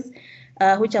lodges,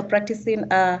 which are practicing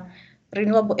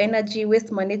renewable energy,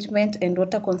 waste management, and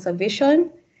water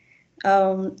conservation. We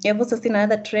have also seen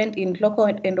another trend in local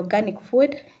and organic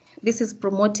food. This is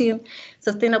promoting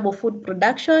sustainable food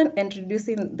production and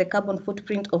reducing the carbon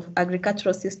footprint of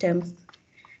agricultural systems.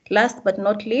 Last but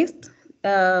not least,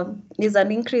 there's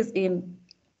an increase in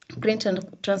green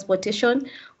transportation,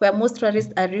 where most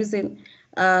tourists are using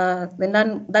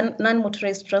the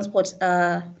non-motorized transport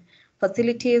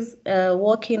facilities,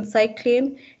 walking,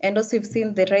 cycling, and also we've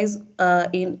seen the rise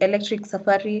in electric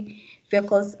safari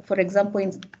vehicles, for example,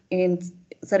 in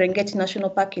Serengeti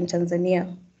National Park in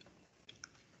Tanzania.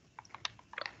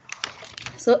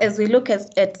 So as we look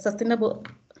at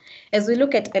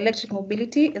electric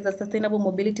mobility as a sustainable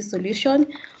mobility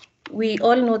solution, we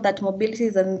all know that mobility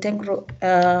is an integral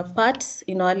part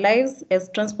in our lives, as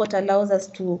transport allows us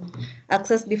to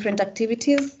access different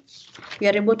activities. We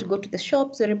are able to go to the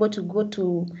shops, we're able to go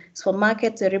to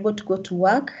supermarkets, we're able to go to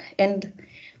work. And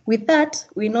with that,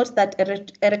 we note that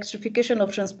electrification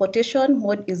of transportation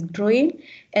mode is growing.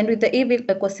 And with the EV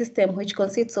ecosystem, which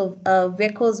consists of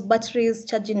vehicles, batteries,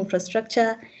 charging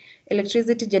infrastructure,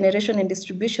 electricity generation and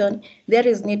distribution, there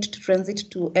is need to transit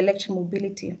to electric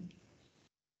mobility.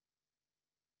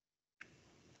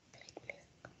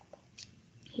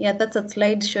 Yeah, that's a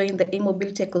slide showing the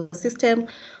e-mobility ecosystem,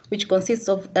 which consists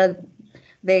of the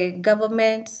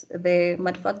government, the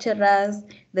manufacturers,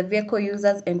 the vehicle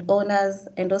users and owners,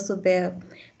 and also the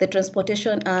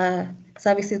transportation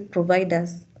services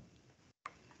providers.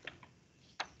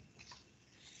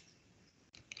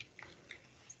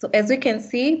 So as we can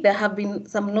see, there have been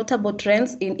some notable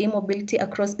trends in e-mobility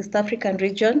across East African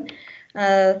region.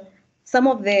 Some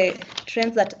of the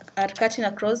trends that are cutting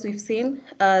across, we've seen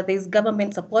there's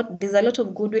government support. There's a lot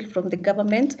of goodwill from the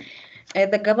government.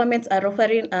 The governments are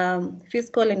offering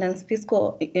fiscal and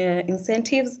non-fiscal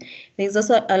incentives. There's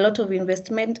also a lot of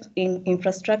investment in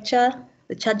infrastructure,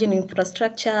 the charging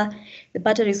infrastructure, the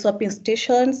battery swapping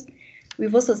stations.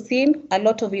 We've also seen a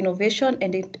lot of innovation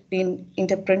and in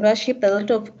entrepreneurship. There's a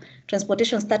lot of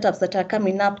transportation startups that are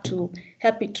coming up to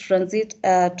help it transit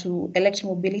to electric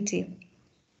mobility.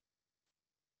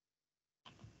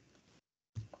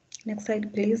 Next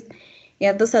slide, please.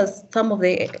 Yeah, those are some of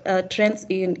the trends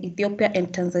in Ethiopia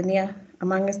and Tanzania,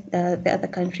 amongst the other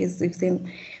countries we've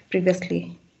seen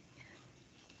previously.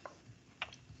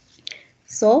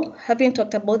 So, having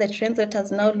talked about the trends, let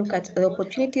us now look at the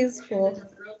opportunities for.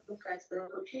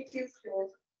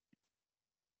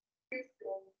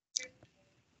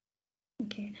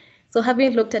 Okay. So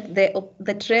having looked at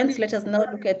the trends, let us now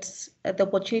look at the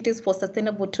opportunities for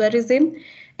sustainable tourism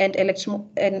and electric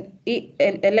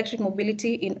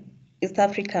mobility in East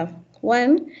Africa.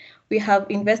 One, we have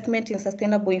investment in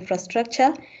sustainable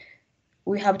infrastructure.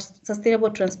 We have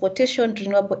sustainable transportation,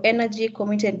 renewable energy,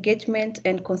 community engagement,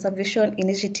 and conservation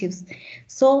initiatives.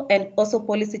 So, and also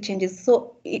policy changes.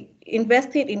 So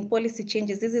investing in policy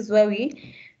changes, this is where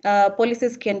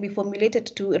policies can be formulated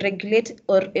to regulate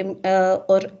or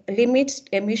limit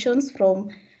emissions from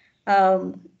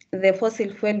the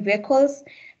fossil fuel vehicles.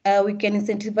 We can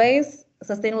incentivize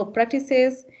sustainable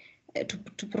practices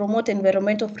to promote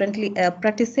environmental friendly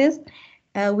practices.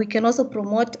 We can also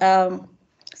promote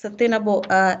sustainable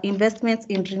investments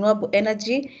in renewable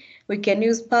energy. We can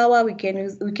use power, we can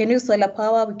use solar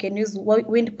power, we can use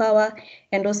wind power,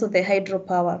 and also the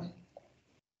hydropower.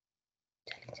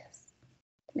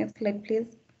 Next slide,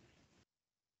 please.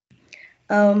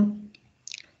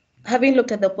 Having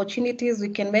looked at the opportunities, we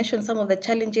can mention some of the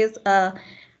challenges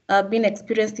being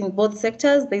experienced in both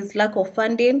sectors. There is lack of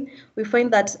funding. We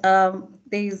find that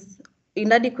there is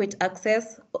inadequate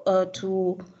access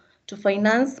to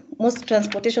finance. Most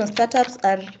transportation startups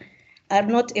are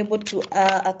not able to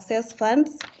access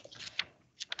funds,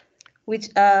 which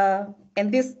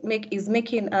and this is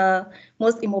making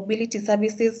most e-mobility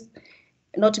services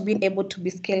not being able to be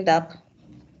scaled up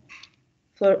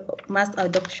for mass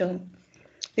adoption.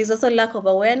 There's also lack of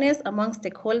awareness among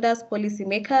stakeholders,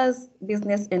 policymakers,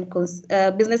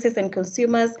 businesses and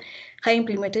consumers, high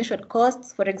implementation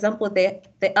costs. For example, the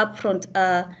upfront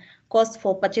cost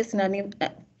for purchasing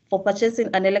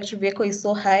an electric vehicle is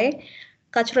so high.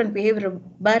 Cultural and behavioral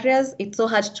barriers. It's so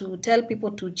hard to tell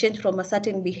people to change from a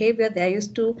certain behavior they are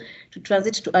used to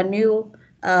transit to a new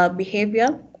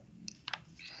behavior.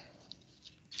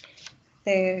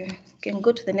 Can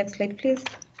go to the next slide, please.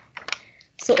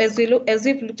 So as we've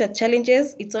looked at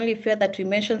challenges, it's only fair that we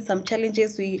mention some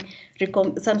challenges.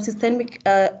 Some systemic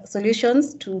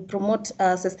solutions to promote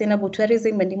sustainable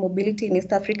tourism and mobility in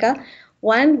East Africa.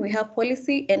 One, we have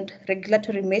policy and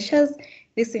regulatory measures.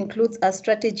 This includes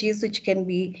strategies which can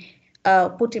be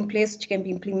put in place, which can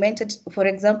be implemented. For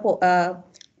example,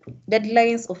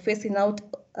 deadlines of phasing out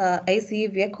ICE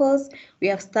vehicles. We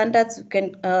have standards. We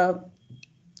can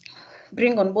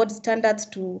bring on board standards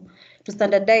to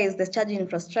standardize the charging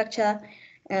infrastructure,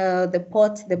 the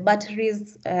ports, the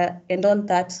batteries, and all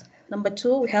that. Number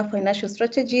two, we have financial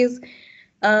strategies.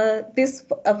 Finances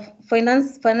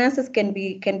can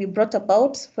be brought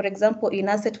about. For example, in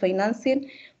asset financing,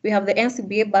 we have the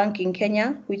NCBA Bank in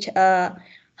Kenya, which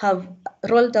have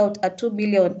rolled out a 2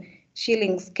 billion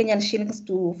Kenyan shillings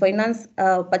to finance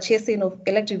purchasing of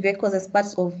electric vehicles as part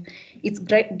of its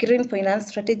green finance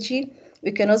strategy.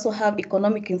 We can also have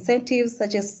economic incentives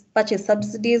such as purchase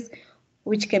subsidies,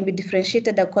 which can be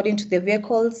differentiated according to the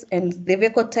vehicles and the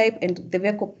vehicle type and the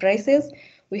vehicle prices.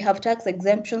 We have tax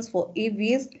exemptions for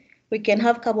EVs. We can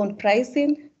have carbon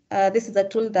pricing. This is a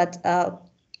tool that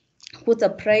puts a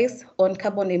price on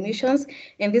carbon emissions,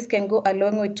 and this can go a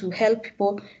long way to help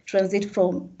people transit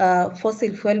from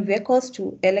fossil fuel vehicles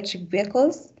to electric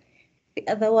vehicles. The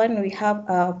other one, we have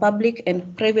public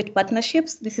and private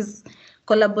partnerships. This is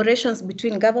collaborations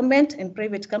between government and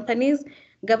private companies.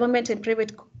 Government and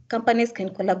private companies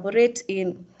can collaborate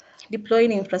in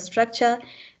deploying infrastructure,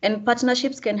 and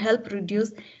partnerships can help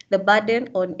reduce the burden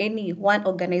on any one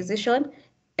organization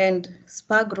and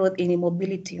spur growth in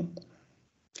mobility.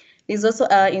 There's also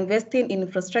investing in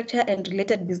infrastructure and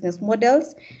related business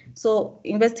models. So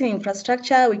investing in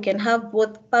infrastructure, we can have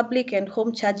both public and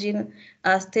home charging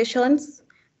stations,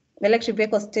 electric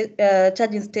vehicle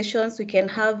charging stations. We can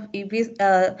have EV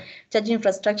charging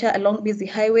infrastructure along busy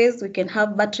highways. We can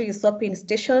have battery swapping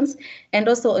stations, and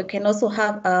also we can also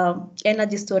have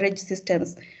energy storage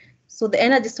systems. So the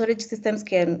energy storage systems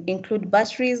can include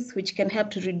batteries, which can help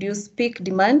to reduce peak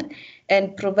demand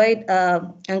and provide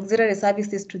auxiliary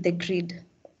services to the grid.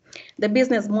 The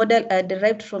business model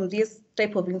derived from this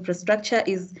type of infrastructure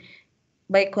is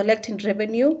by collecting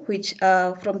revenue, which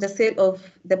from the sale of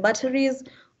the batteries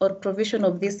or provision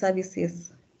of these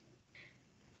services.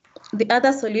 The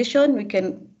other solution we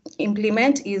can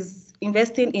implement is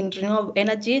investing in renewable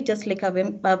energy, just like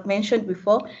I've mentioned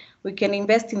before. We can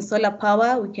invest in solar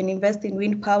power, we can invest in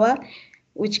wind power,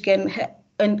 which can,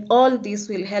 and all this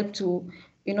will help to,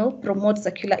 promote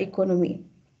circular economy.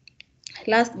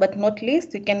 Last but not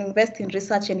least, we can invest in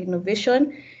research and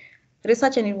innovation.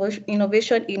 Research and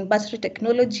innovation in battery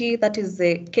technology, that is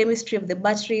the chemistry of the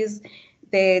batteries,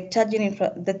 the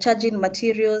charging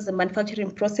materials, the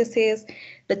manufacturing processes,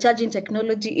 the charging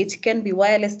technology. It can be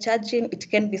wireless charging, it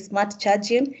can be smart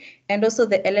charging, and also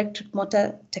the electric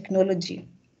motor technology.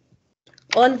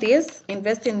 All this,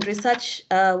 invest in research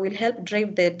will help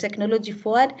drive the technology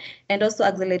forward and also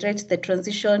accelerate the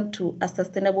transition to a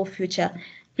sustainable future.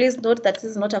 Please note that this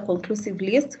is not a conclusive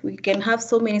list. We can have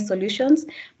so many solutions,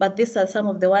 but these are some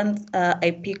of the ones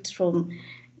I picked from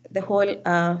the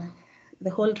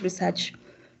whole research.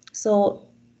 So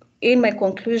in my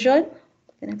conclusion,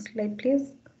 the next slide,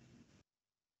 please.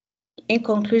 In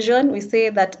conclusion, we say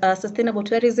that sustainable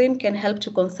tourism can help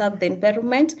to conserve the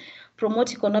environment,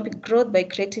 promote economic growth by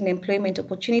creating employment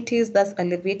opportunities, thus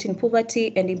alleviating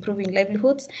poverty and improving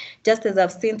livelihoods, just as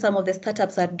I've seen some of the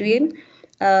startups are doing.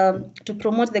 To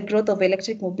promote the growth of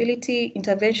electric mobility,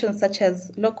 interventions such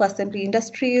as local assembly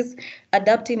industries,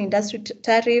 adapting industry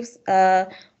tariffs,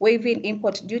 waiving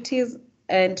import duties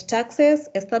and taxes,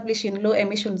 establishing low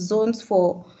emission zones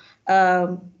for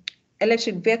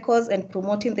electric vehicles, and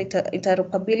promoting the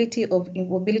interoperability of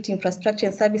mobility infrastructure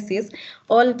and services.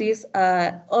 All these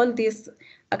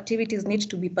activities need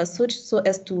to be pursued so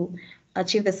as to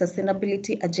achieve the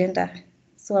sustainability agenda.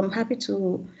 So I'm happy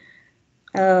to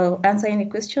answer any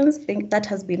questions. I think that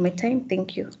has been my time.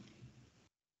 Thank you.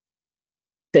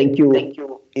 Thank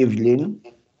you, Evelyn.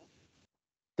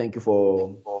 Thank you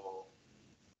for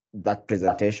that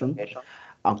presentation.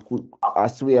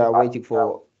 As we are waiting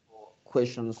for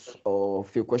questions or a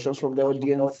few questions from the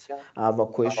audience, I have a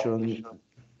question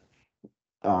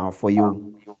for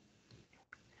you.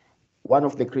 one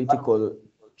of the critical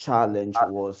challenge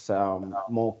was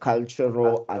more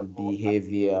cultural and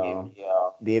behavioral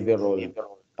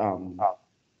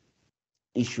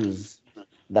issues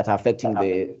that are affecting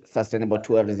the sustainable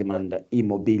tourism and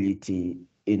e-mobility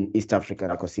in East African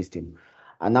ecosystem.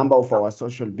 A number of our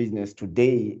social business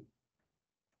today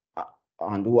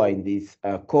and who are in this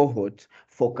cohort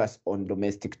focus on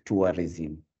domestic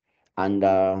tourism. And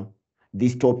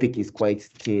this topic is quite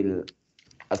still,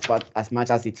 as much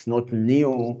as it's not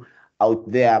new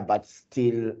out there, but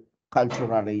still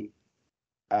culturally,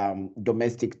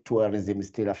 domestic tourism is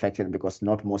still affected because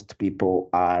not most people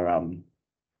are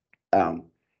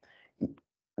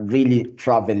really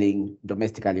traveling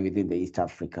domestically within the East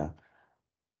Africa.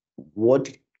 What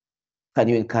can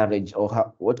you encourage,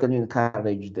 or what can you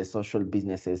encourage the social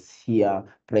businesses here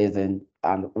present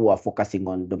and who are focusing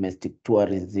on domestic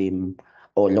tourism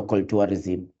or local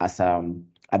tourism as a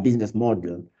business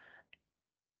model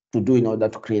to do in order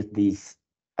to create this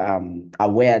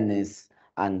awareness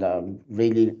and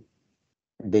really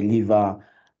deliver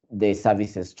the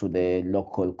services to the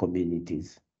local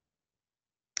communities?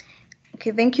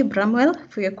 Okay, thank you, Bramwell,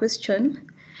 for your question.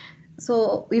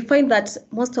 So we find that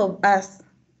most of us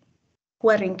who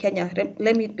are in Kenya,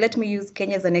 let me use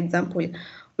Kenya as an example.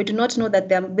 We do not know that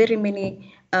there are very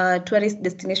many tourist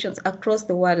destinations across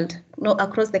the world, no,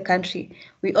 across the country.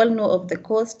 We all know of the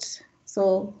coast.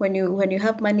 So when you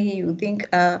have money, you think,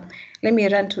 let me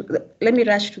rush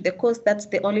to the coast. That's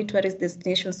the only tourist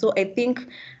destination. So I think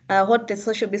what the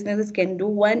social businesses can do,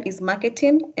 one is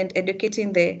marketing and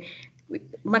educating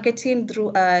marketing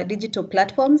through digital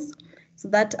platforms, so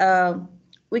that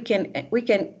we can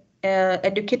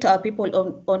educate our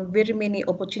people on very many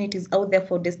opportunities out there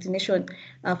for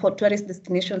for tourist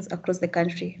destinations across the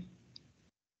country.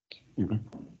 Okay.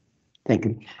 Thank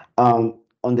you.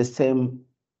 On the same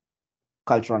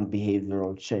cultural and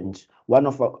behavioral change, one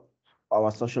of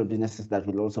our social businesses that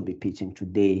will also be pitching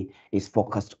today is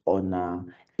focused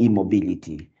on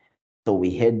e-mobility. So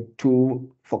we had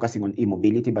two focusing on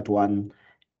e-mobility, but one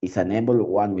is enabled,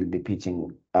 one will be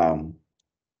pitching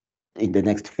in the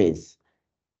next phase.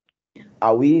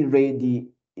 Are we ready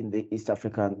in the East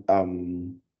African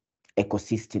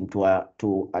ecosystem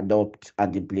to adopt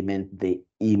and implement the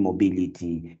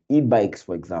e-mobility, e-bikes,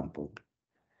 for example?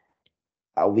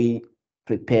 Are we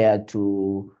prepared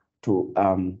to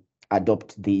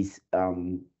adopt this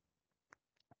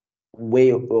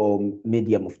way or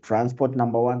medium of transport,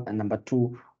 number one, and number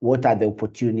two, what are the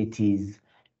opportunities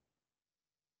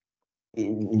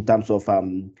in terms of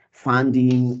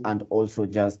funding and also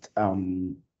just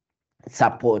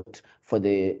support for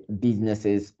the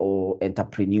businesses or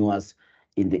entrepreneurs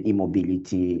in the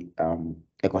e-mobility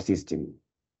ecosystem?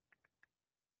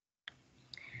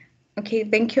 Okay,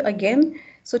 thank you again.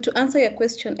 So to answer your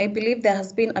question, I believe there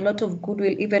has been a lot of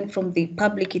goodwill even from the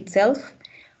public itself.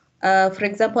 For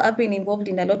example, I've been involved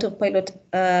in a lot of pilot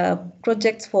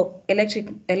projects for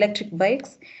electric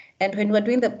bikes. And when we were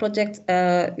doing the project,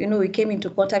 we came into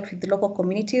contact with the local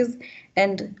communities,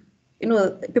 and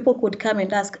people could come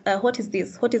and ask, what is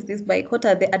this? What is this bike? What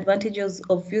are the advantages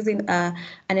of using an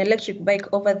electric bike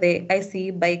over the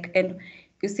ICE bike? And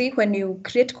you see, when you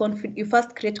you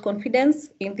first create confidence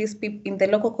in in the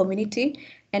local community,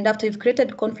 and after you've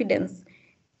created confidence,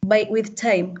 with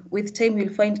time you'll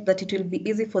find that it will be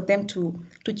easy for them to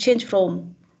change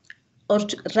from, or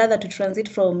rather to transit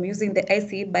from using the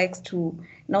ICE bikes to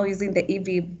now using the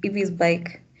EV's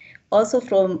bike. Also,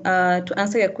 to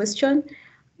answer your question,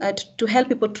 to help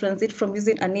people transit from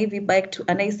using an EV bike to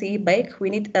an ICE bike, we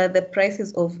need the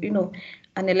prices of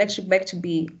an electric bike to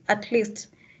be at least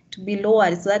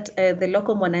lower, so that the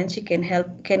local mwananchi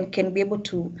can be able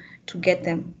to get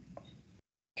them,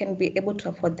 can be able to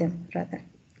afford them rather.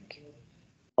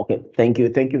 Okay, thank you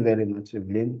very much,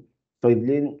 Evelyn. So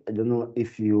Evelyn, I don't know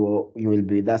if you will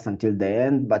be with us until the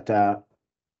end, but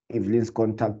Evelyn's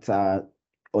contacts are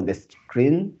on the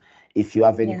screen. If you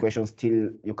have any questions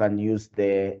still, you can use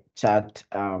the chat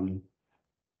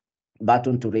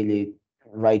button to really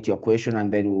write your question, and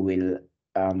then we will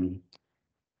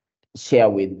share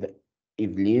with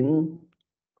Evelyn.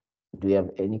 Do you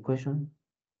have any question?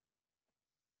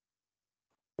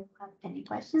 I don't have any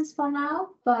questions for now,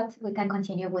 but we can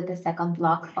continue with the second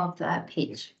block of the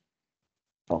pitch.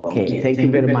 Okay, thank you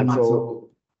very much. So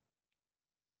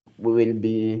we will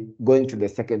be going to the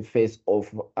second phase of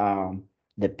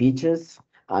the pitches,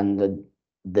 and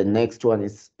the next one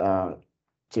is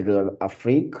GrowUp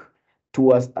Afrique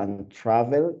Tours and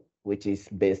Travel, which is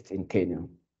based in Kenya.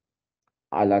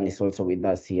 Alan is also with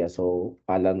us here. So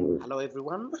Alan will... Hello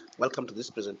everyone, welcome to this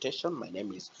presentation. My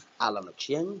name is Alan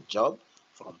Ochieng Job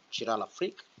from GrowUp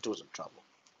Afrique Tours and Travel.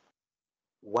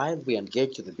 While we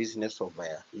engage in the business of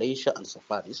leisure and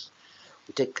safaris,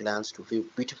 we take clients to view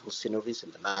beautiful sceneries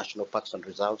in the national parks and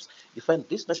reserves. You find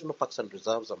these national parks and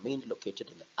reserves are mainly located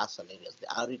in the ASAL areas,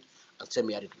 the arid and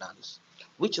semi-arid lands,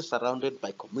 which are surrounded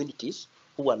by communities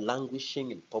who are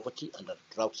languishing in poverty and are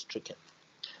drought-stricken.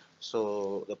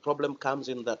 So the problem comes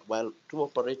in that while tour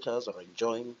operators are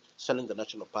enjoying selling the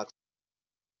national parks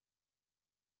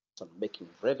and making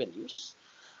revenues,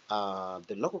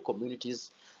 the local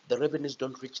communities, the revenues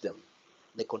don't reach them.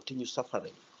 They continue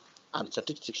suffering. And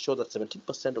statistics show that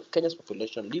 17% of Kenya's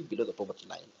population live below the poverty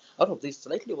line. Out of this,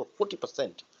 slightly over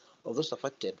 40% of those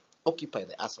affected occupy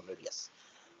the ASAL areas.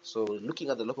 So looking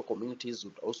at the local communities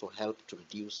would also help to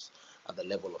reduce the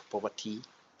level of poverty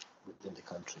within the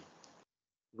country.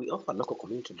 We offer local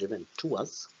community-driven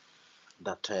tours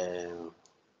that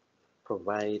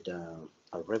provide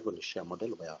a revenue share model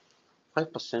where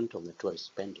 5% of the tourist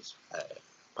spend is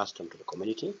passed on to the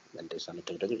community, and there's an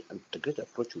integrated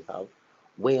approach we have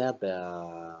where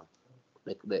the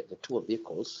tour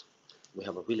vehicles, we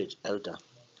have a village elder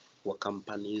who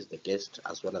accompanies the guest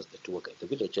as well as the tour guide. The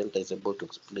village elder is able to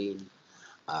explain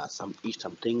some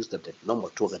things that the normal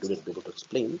tour guide wouldn't be able to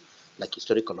explain, like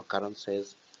historical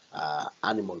occurrences,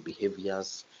 animal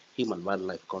behaviors,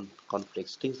 human-wildlife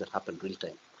conflicts, things that happen real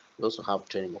time. We also have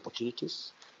training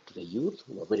opportunities to the youth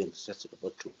who are very enthusiastic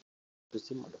about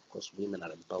tourism, and of course, women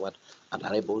are empowered and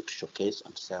are able to showcase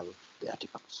and sell the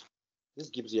artifacts. This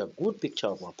gives you a good picture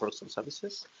of our products and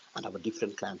services and our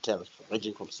different clientele,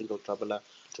 ranging from single traveler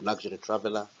to luxury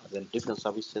traveler, and then different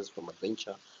services from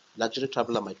adventure. Luxury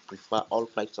traveler might prefer all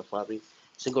flight safari.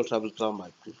 Single traveler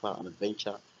might prefer an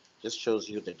adventure. Just shows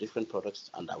you the different products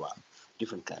and our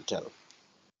different clientele.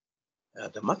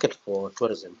 The market for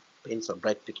tourism paints a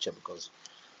bright picture because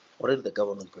already the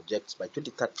government projects by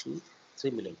 2030,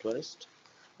 3 million tourists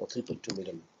or $3.2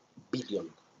 billion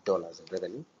in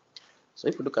revenue. So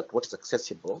if we look at what is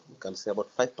accessible, we can say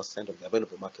about 5% of the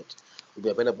available market will be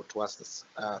available to us,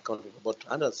 accounting for about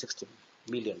 $160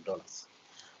 million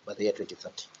by the year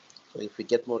 2030. So if we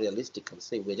get more realistic and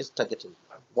say we're just targeting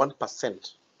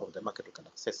 1% of the market we can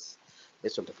access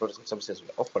based on the products and services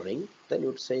we're offering, then you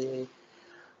would say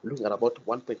looking at about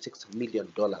 $1.6 million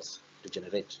to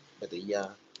generate by the year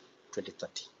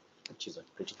 2030, which is a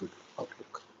pretty good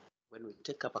outlook. When we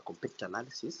take up a competitor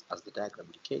analysis, as the diagram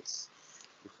indicates,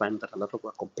 we find that a lot of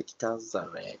our competitors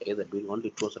are either doing only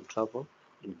tours and travel,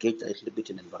 engaged a little bit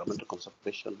in environmental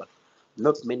conservation, but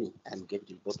not many are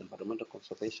engaged in both environmental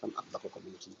conservation and local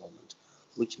community involvement,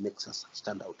 which makes us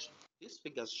stand out. These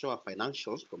figures show our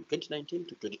financials from 2019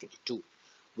 to 2022,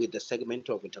 with the segment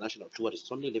of international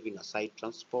tourists only leaving aside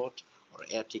transport or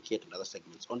air ticket and other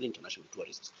segments, only international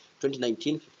tourists.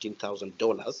 2019, $15,000.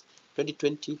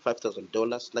 2020,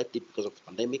 $5,000, slightly because of the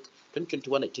pandemic.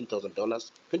 2021, $18,000.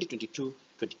 2022,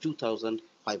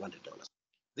 $22,500.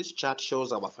 This chart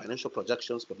shows our financial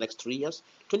projections for the next 3 years,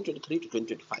 2023 to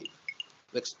 2025.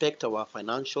 We expect our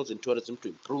financials in tourism to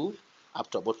improve up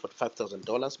to about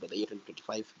 $45,000 by the year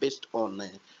 2025, based on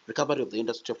recovery of the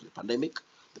industry after the pandemic,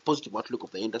 the positive outlook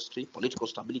of the industry, political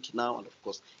stability now, and of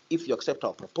course, if you accept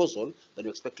our proposal, then we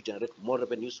expect to generate more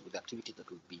revenues with the activity that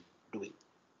we'll be doing.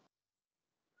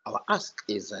 Our ask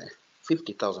is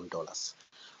 $50,000,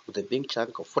 with a big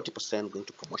chunk of 40% going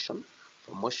to promotion.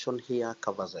 Promotion here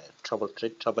covers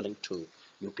traveling to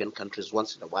European countries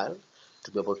once in a while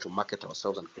to be able to market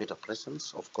ourselves and create a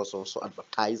presence. Of course, also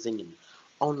advertising in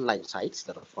online sites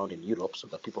that are found in Europe so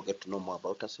that people get to know more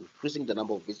about us, increasing the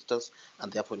number of visitors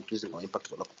and therefore increasing our impact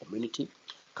to the local community.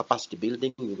 Capacity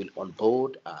building, we will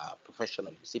onboard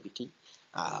professional CBT.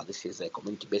 This is a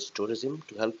community-based tourism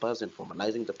to help us in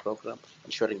formalizing the program,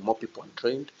 ensuring more people are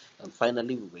trained. And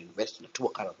finally, we will invest in a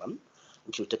tour caravan,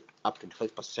 which will take up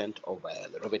 25% of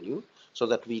the revenue, so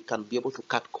that we can be able to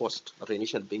cut costs that are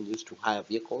initially being used to hire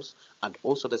vehicles, and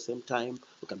also at the same time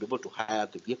we can be able to hire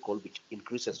the vehicle, which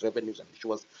increases revenues and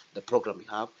ensures the program we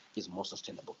have is more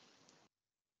sustainable.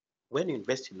 When you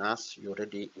invest in us, you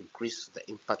already increase the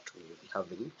impact we will be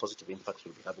having, positive impact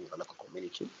we will be having in the local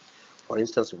community. For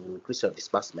instance, we will increase our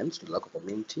disbursements to the local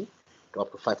community to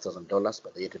up to $5,000 by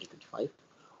the year 2025.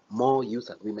 More youth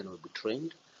and women will be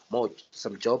trained.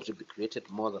 Some jobs will be created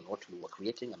more than what we were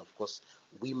creating, and of course,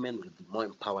 women will be more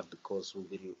empowered because we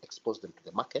will expose them to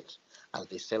the market as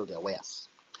they sell their wares.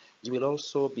 You will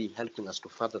also be helping us to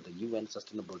further the UN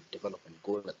Sustainable Development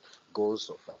goals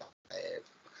of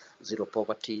zero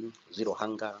poverty, zero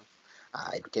hunger,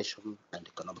 education, and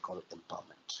economical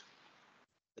empowerment.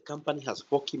 The company has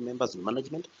 4 key members in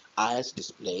management, as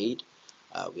displayed.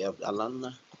 We have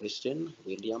Alan, Christian,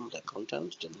 William, the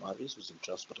accountant, John Morris, who's in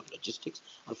transport and logistics,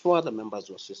 and 4 other members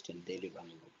who assist in daily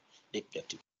running of day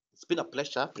activities. It's been a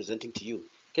pleasure presenting to you. In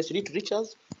case you need to reach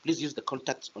us, please use the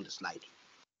contacts on the slide.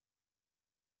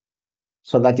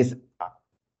 So that is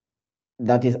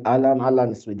Alan.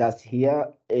 Alan is with us here.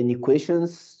 Any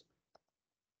questions?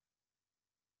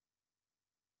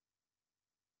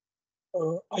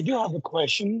 I do have a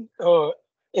question.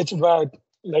 It's about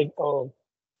like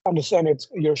understand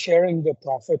you're sharing the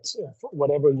profits of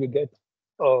whatever you get,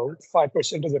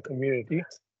 5% of the community.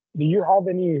 Do you have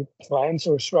any plans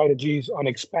or strategies on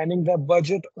expanding that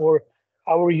budget, or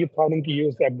how are you planning to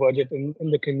use that budget in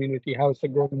the community? How is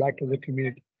it going back to the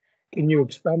community? Can you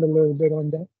expand a little bit on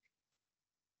that?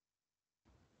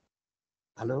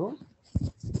 Hello?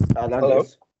 Alan, Hello?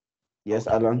 Yes,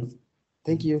 Alan.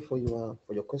 Thank you for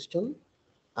your question.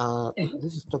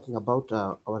 This is talking about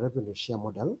our revenue share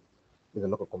model with the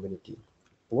local community.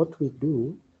 What we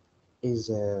do is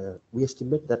we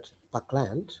estimate that per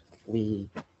client we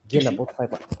gain about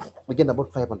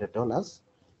 $500.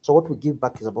 So what we give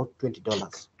back is about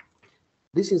 $20.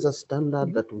 This is a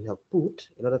standard that we have put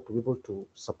in order to be able to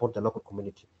support the local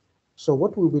community. So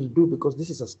what we will do, because this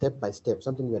is a step by step,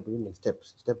 something we are doing in step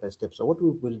by step. So what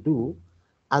we will do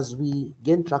as we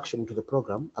gain traction to the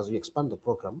program, as we expand the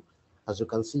program, as you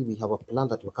can see, we have a plan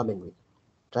that we're coming with,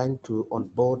 trying to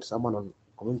onboard someone on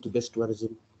community-based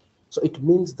tourism. So it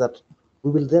means that we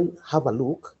will then have a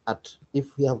look at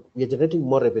if we are generating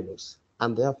more revenues,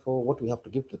 and therefore what we have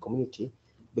to give to the community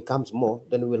becomes more,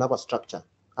 then we will have a structure.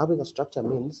 Having a structure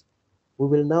means we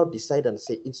will now decide and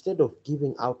say, instead of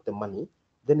giving out the money,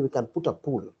 then we can put a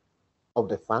pool of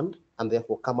the fund and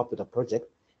therefore come up with a project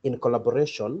in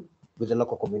collaboration with the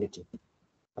local community,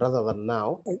 rather than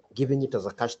now giving it as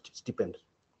a cash stipend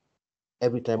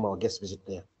every time our guests visit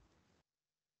there.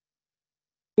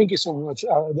 Thank you so much.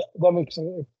 That makes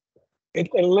sense. It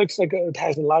looks like it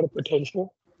has a lot of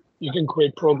potential. You can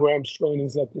create programs,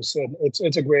 trainings, like you said.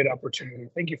 It's a great opportunity.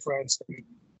 Thank you for answering.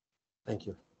 Thank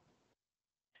you.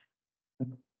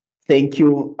 Thank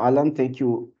you, Alan. Thank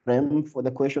you, Prem, for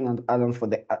the question, and Alan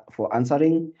for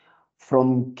answering.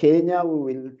 From Kenya,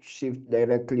 we will shift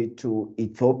directly to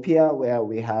Ethiopia, where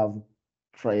we have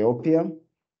Triopia.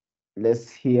 Let's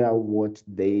hear what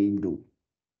they do.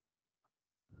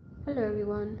 Hello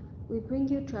everyone, we bring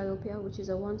you Triopia, which is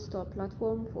a one-stop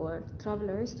platform for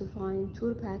travelers to find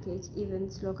tour package,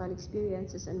 events, local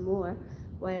experiences and more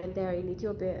while they're in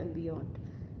Ethiopia and beyond.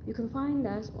 You can find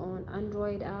us on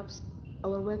Android apps,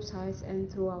 our websites and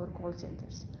through our call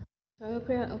centers.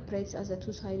 Triopia operates as a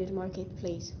two-sided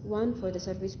marketplace, one for the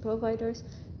service providers,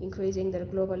 increasing their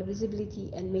global visibility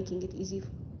and making it easy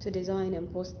to design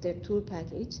and post their tour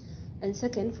package, and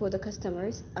second for the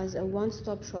customers as a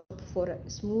one-stop shop for a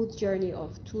smooth journey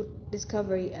of tour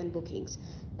discovery and bookings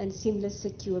and seamless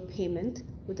secure payment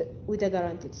with a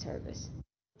guaranteed service.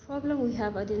 The problem we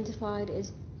have identified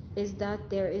is that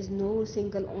there is no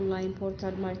single online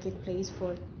portal marketplace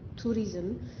for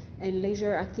tourism and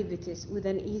leisure activities with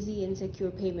an easy and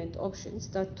secure payment options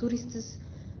that tourists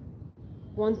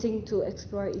wanting to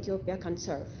explore Ethiopia can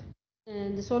serve.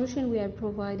 And the solution we are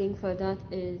providing for that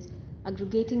is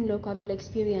aggregating local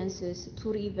experiences,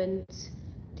 tour events,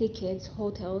 tickets,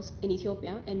 hotels in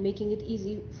Ethiopia, and making it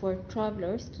easy for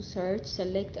travelers to search,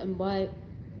 select, and buy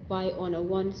on a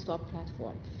one-stop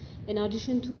platform. In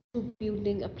addition to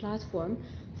building a platform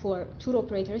for tour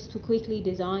operators to quickly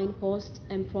design, post,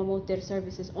 and promote their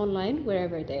services online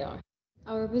wherever they are.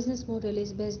 Our business model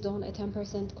is based on a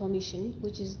 10% commission,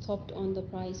 which is topped on the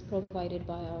price provided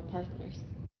by our partners.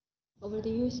 Over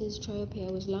the years since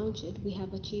Triopia was launched, we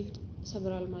have achieved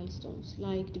several milestones,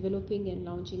 like developing and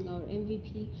launching our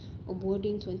MVP,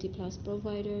 onboarding 20 plus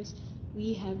providers.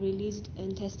 We have released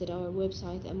and tested our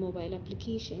website and mobile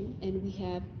application, and we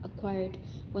have acquired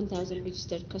 1,000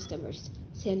 registered customers,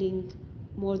 selling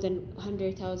more than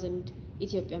 100,000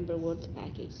 Ethiopian reward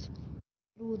package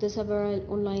through the several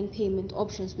online payment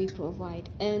options we provide.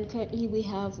 And currently we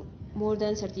have more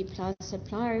than 30 plus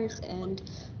suppliers and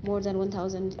more than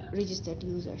 1,000 registered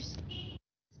users.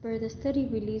 Per the study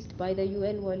released by the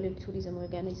UN World Tourism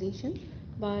Organization,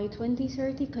 by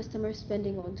 2030, customer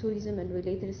spending on tourism and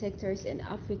related sectors in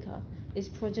Africa is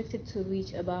projected to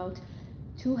reach about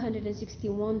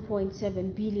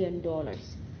 $261.7 billion.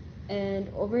 And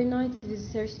overnight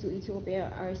visitors to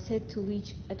Ethiopia are set to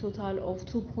reach a total of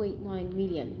 2.9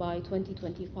 million by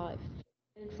 2025.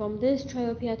 And from this,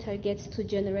 Triopia targets to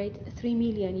generate $3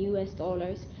 million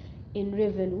in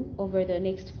revenue over the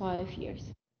next 5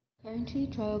 years. Currently,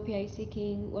 Triopia is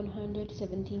seeking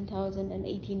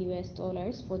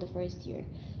 $117,018 for the first year,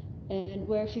 and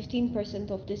where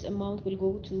 15% of this amount will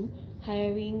go to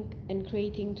hiring and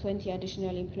creating 20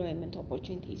 additional employment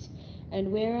opportunities,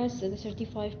 and whereas the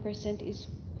 35% is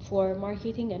for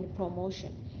marketing and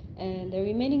promotion, and the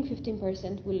remaining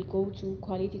 15% will go to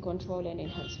quality control and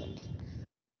enhancement.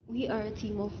 We are a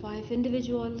team of 5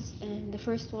 individuals, and the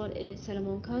first one is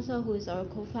Salomon Casa, who is our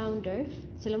co-founder.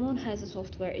 Salomon has a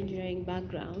software engineering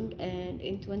background, and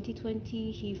in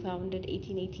 2020 he founded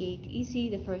 1888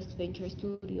 EC, the first venture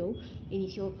studio in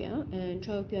Ethiopia, and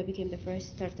Triopia became the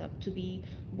first startup to be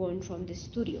born from this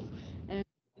studio. And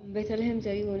Bethlehem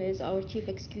Zayun is our chief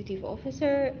executive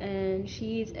officer, and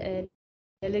she is an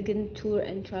elegant tour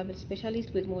and travel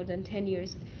specialist with more than 10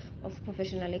 years of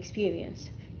professional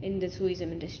experience in the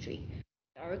tourism industry.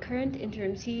 Our current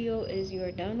interim CEO is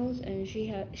Jordanos, and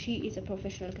she is a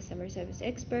professional customer service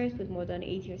expert with more than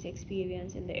 8 years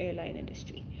experience in the airline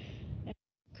industry.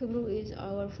 Kubru is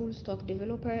our full stack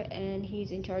developer, and he's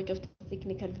in charge of the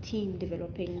technical team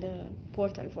developing the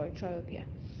portal for Triopia.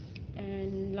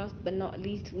 And last but not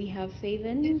least, we have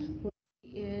Faven, who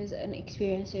is an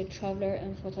experienced traveler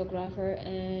and photographer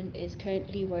and is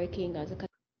currently working as a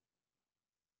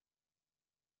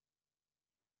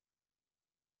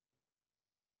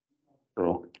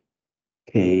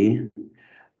Okay.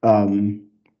 Um,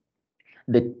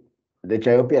 the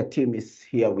Triopia team is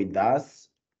here with us.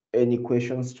 Any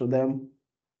questions to them?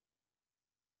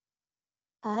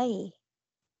 Hi.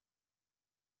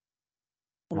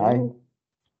 Hi. Hello.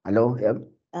 Hello.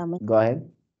 Yep. Go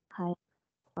ahead. Hi.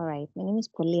 All right. My name is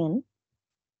Pauline.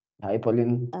 Hi,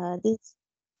 Pauline. All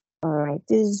right.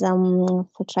 This is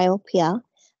for Triopia.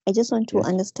 I just want to Yes.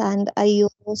 understand, are your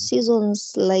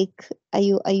seasons like are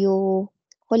your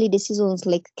holiday seasons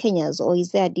like Kenya's, or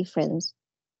is there a difference?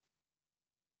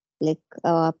 Like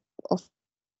of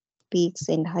peaks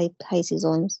and high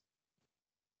seasons?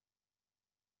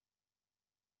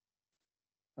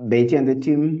 Betty and the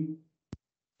team,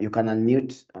 you can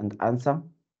unmute and answer.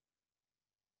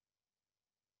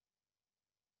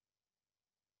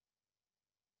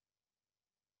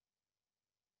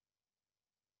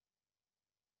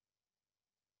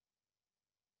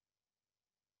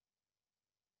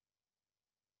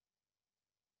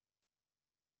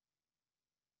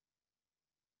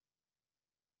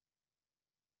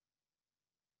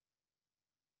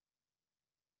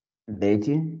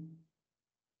 Betty.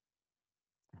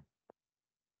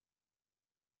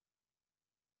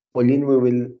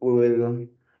 Pauline,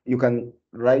 you can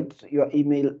write your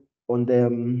email on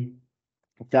the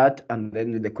chat and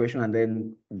then with the question, and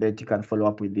then Betty can follow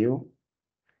up with you.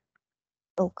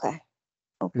 Okay.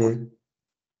 Please.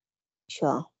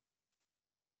 Sure.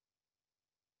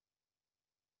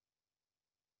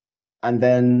 And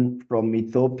then from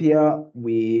Ethiopia,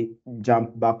 we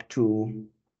jump back to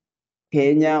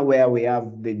Kenya, where we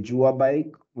have the Jua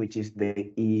bike, which is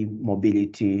the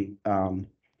e-mobility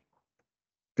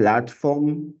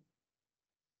platform.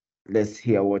 Let's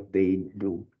hear what they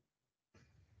do.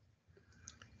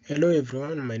 Hello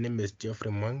everyone, my name is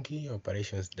Geoffrey Mwangi,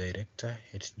 Operations Director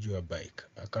at Jua Bike,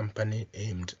 a company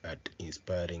aimed at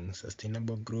inspiring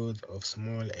sustainable growth of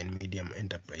small and medium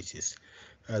enterprises,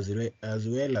 as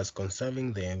well as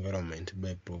conserving the environment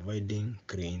by providing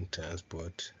green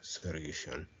transport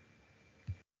solution.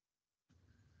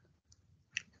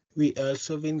 We are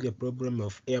solving the problem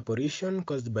of air pollution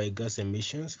caused by gas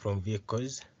emissions from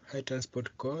vehicles, high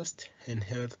transport costs, and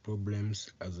health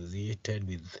problems associated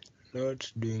with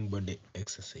not doing body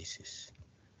exercises.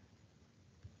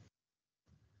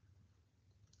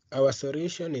 Our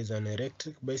solution is an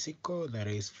electric bicycle that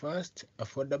is fast,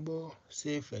 affordable,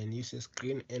 safe, and uses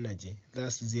clean energy,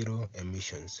 thus zero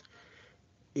emissions.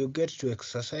 You get to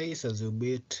exercise as you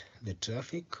beat the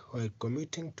traffic while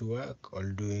commuting to work or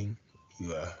doing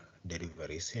your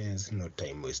deliveries, hence no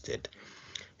time wasted.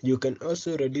 You can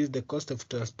also reduce the cost of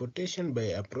transportation by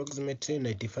approximately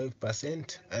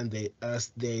 95%, and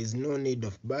as there is no need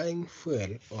of buying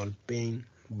fuel or paying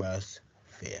bus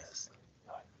fares.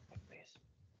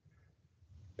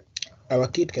 Our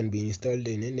kit can be installed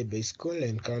in any bicycle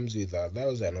and comes with a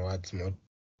 1000 watts motor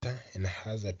and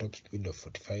has a top speed of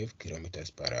 45 kilometers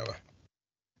per hour.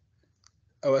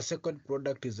 Our second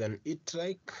product is an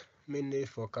e-trike, mainly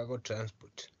for cargo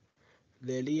transport.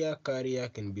 The rear carrier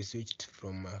can be switched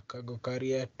from a cargo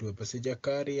carrier to a passenger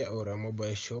carrier or a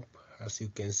mobile shop, as you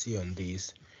can see on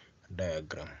this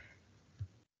diagram.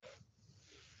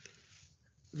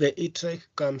 The e-trike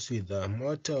comes with a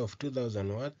motor of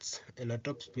 2000 watts and a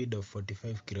top speed of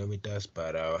 45 kilometers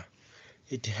per hour.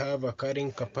 It have a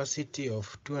carrying capacity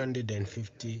of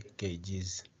 250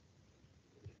 kgs.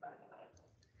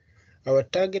 Our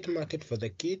target market for the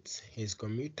kits is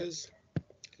commuters,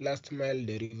 last mile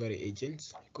delivery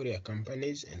agents, courier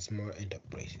companies, and small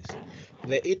enterprises.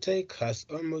 The e-trike has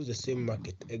almost the same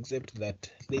market, except that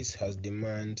this has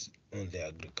demands on the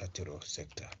agricultural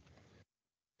sector.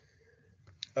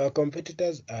 Our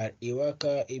competitors are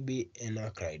Iwaka, Ibi, and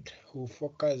Akride, who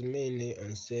focus mainly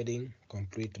on selling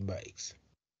complete bikes.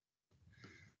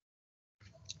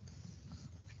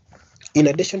 In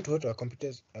addition to what our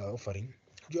competitors are offering,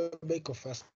 GrowUp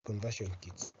offers conversion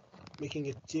kits, making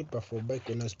it cheaper for bike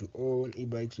owners to own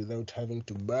e-bikes without having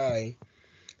to buy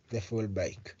the full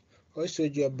bike. Also,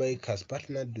 GrowUp has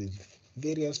partnered with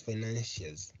various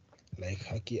financiers like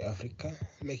Haki Africa,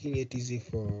 making it easy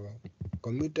for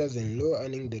commuters and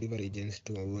low-earning delivery agents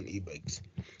to own e-bikes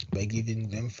by giving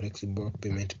them flexible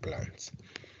payment plans.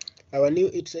 Our new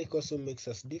e-trike also makes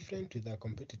us different with our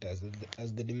competitors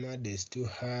as the demand is too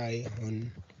high on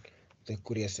the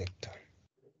courier sector.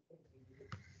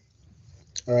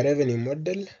 Our revenue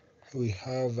model, we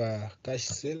have a cash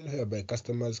sale whereby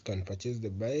customers can purchase the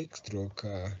bikes through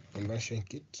a conversion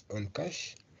kit on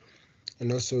cash.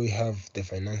 And also we have the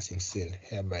financing sale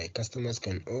whereby customers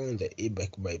can own the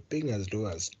e-bike by paying as low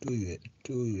as 2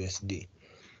 USD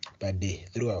per day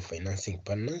through our financing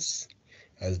partners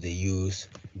as they use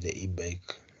the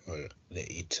e-bike or the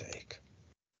e-trike.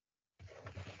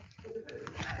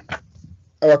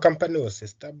 Our company was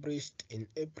established in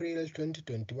April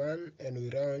 2021 and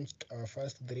we launched our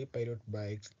first 3 pilot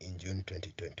bikes in June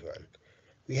 2021.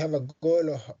 We have a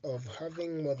goal of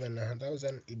having more than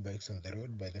 1,000 e-bikes on the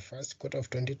road by the first quarter of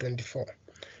 2024.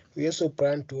 We also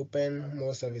plan to open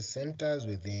more service centers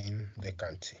within the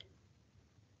country.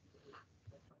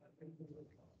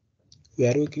 We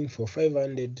are looking for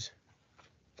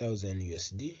 500,000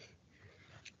 USD,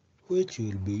 which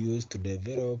will be used to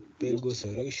develop Pego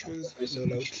solutions,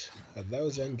 roll out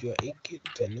 1,000 Jua e-kit,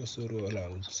 and also roll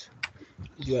out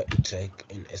Jua e-trike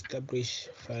and establish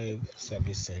 5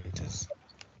 service centers.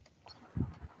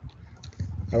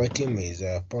 Our team is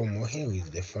Paul Mohe, who is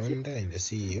the founder and the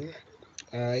CEO.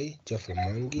 I, Geoffrey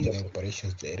Mwangi, the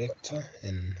operations director,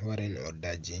 and Warren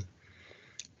Odaji,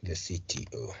 the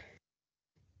CTO.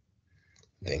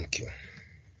 Thank you.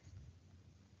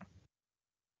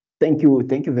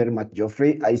 Thank you very much,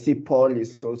 Geoffrey. I see Paul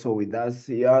is also with us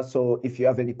here. So if you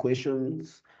have any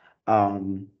questions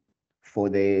for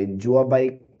the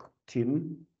GrowUp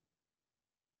team,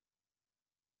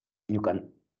 you can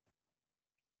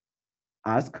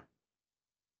ask.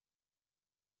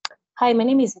 Hi, my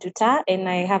name is Duta, and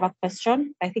I have a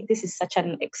question. I think this is such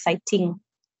an exciting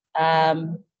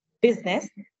business.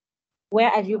 Where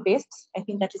are you based? I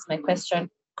think that is my question,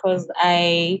 because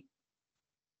I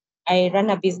run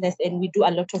a business and we do a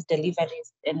lot of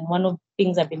deliveries. And one of the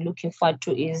things I've been looking forward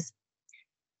to is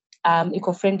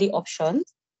eco-friendly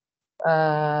options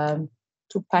to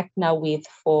partner with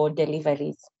for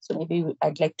deliveries. So maybe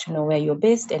I'd like to know where you're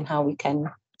based and how we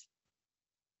can,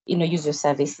 use your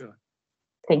service. Sure.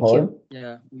 Thank Paul? you.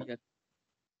 Yeah.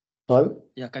 Paul?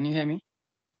 Yeah, can you hear me?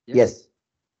 Yes.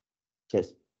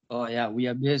 Oh, yeah, we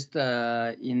are based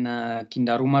in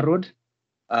Kindaruma Road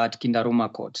at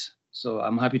Kindaruma Court. So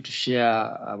I'm happy to share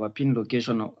our pin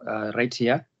location right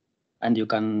here, and you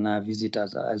can visit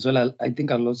us as well. I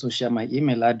think I'll also share my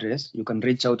email address. You can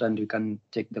reach out and we can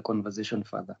take the conversation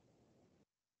further.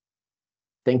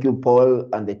 Thank you, Paul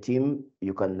and the team.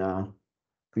 You can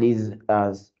please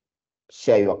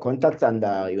share your contacts and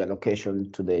your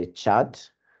location to the chat.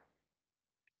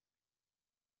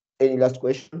 Any last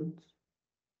questions?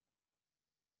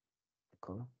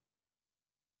 Okay.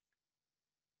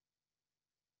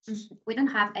 We don't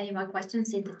have any more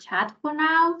questions in the chat for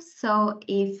now. So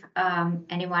if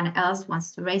anyone else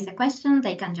wants to raise a question,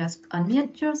 they can just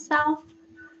unmute yourself.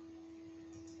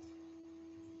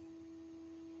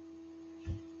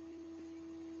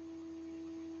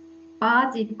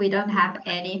 But if we don't have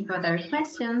any further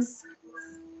questions,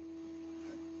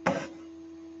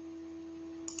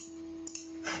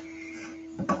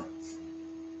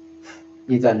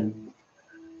 Ethan,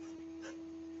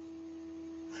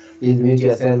 please mute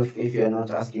yourself if you're not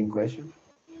asking questions.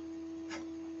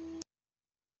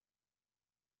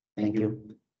 Thank you.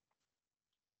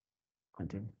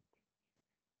 Continue.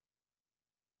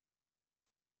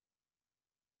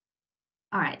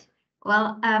 All right.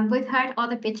 Well, we've heard all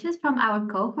the pitches from our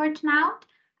cohort now.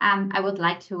 I would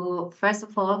like to, first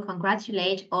of all,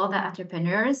 congratulate all the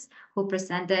entrepreneurs who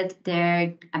presented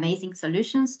their amazing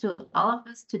solutions to all of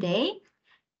us today.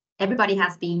 Everybody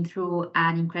has been through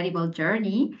an incredible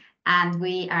journey, and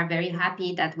we are very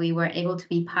happy that we were able to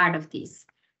be part of this.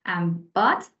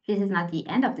 But this is not the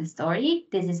end of the story.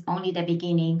 This is only the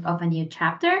beginning of a new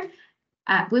chapter.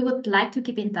 We would like to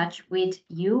keep in touch with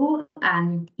you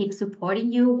and keep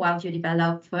supporting you while you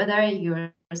develop further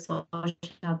your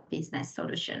social business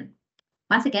solution.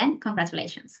 Once again,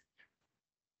 congratulations.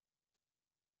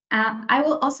 I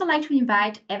would also like to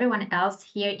invite everyone else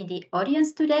here in the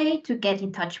audience today to get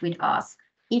in touch with us.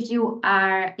 If you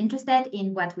are interested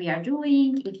in what we are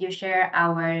doing, if you share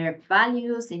our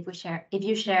values, if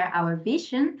you share our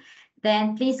vision,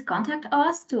 then please contact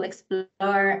us to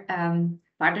explore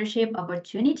partnership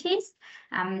opportunities.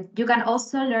 You can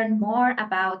also learn more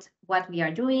about what we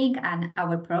are doing and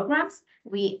our programs.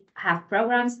 We have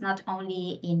programs not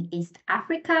only in East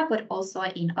Africa, but also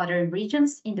in other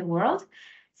regions in the world.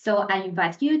 So I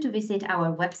invite you to visit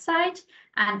our website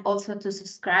and also to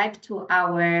subscribe to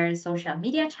our social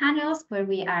media channels where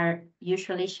we are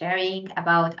usually sharing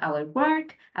about our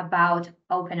work, about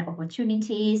open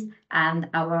opportunities and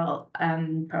our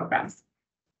programs.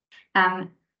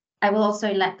 I will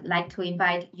also like to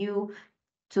invite you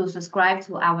to subscribe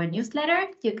to our newsletter.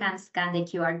 You can scan the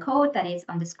QR code that is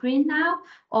on the screen now,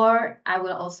 or I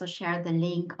will also share the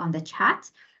link on the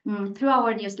chat. Through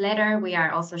our newsletter, we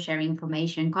are also sharing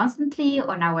information constantly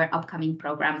on our upcoming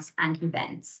programs and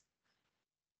events.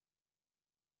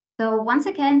 So once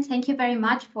again, thank you very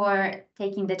much for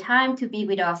taking the time to be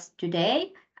with us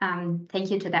today. Thank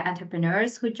you to the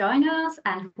entrepreneurs who joined us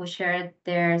and who shared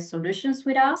their solutions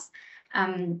with us.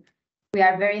 We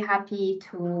are very happy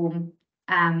to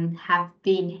have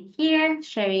been here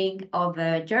sharing of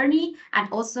the journey.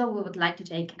 And also we would like to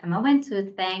take a moment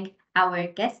to thank our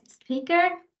guest speaker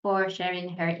for sharing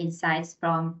her insights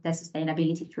from the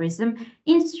sustainability tourism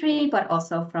industry, but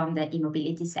also from the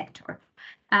e-mobility sector.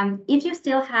 If you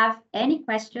still have any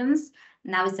questions,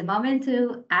 now is the moment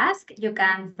to ask. You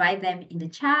can write them in the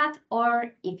chat,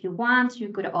 or if you want, you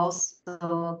could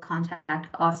also contact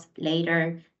us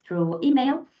later through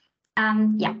email.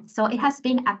 Yeah, so it has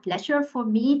been a pleasure for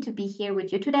me to be here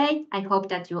with you today. I hope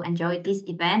that you enjoyed this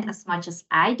event as much as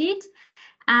I did.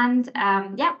 And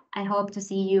yeah, I hope to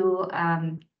see you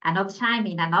another time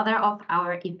in another of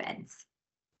our events.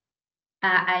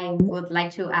 I would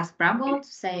like to ask Bramwell to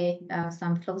say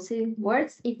some closing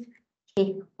words if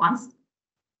he wants.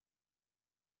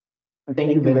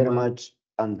 Thank you very much,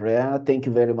 Andrea. Thank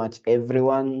you very much,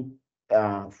 everyone,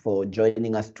 for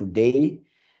joining us today.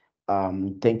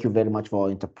 Thank you very much for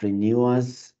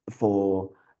entrepreneurs for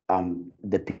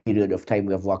the period of time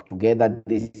we have worked together.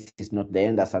 This is not the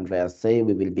end, as Andrea said.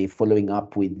 We will be following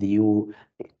up with you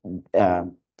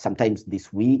sometimes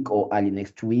this week or early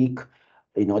next week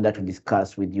in order to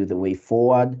discuss with you the way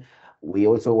forward. We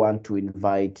also want to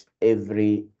invite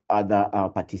every other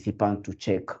participant to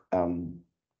check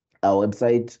our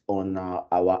website on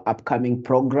our upcoming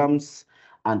programs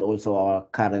and also our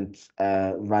current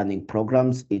running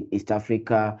programs in East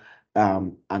Africa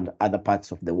and other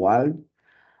parts of the world.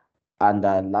 And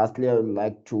lastly, I would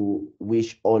like to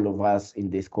wish all of us in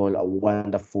this call a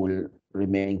wonderful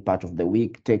remaining part of the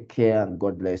week. Take care and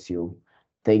God bless you.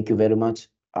 Thank you very much,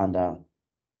 and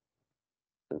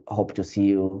hope to see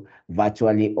you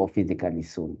virtually or physically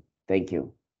soon. Thank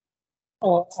you.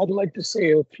 I'd like to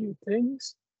say a few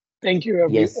things. Thank you,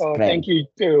 thank you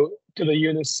to the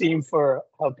UNIS team for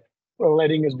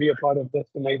letting us be a part of this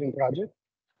amazing project.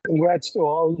 Congrats to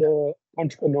all the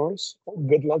entrepreneurs.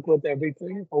 Good luck with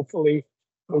everything. Hopefully,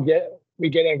 we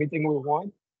get everything we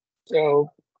want. So,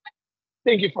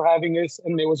 thank you for having us,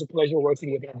 and it was a pleasure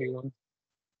working with everyone.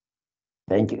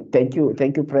 Thank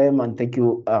you, Prem, and thank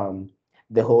you,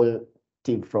 the whole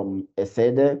team from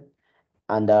ESEDE.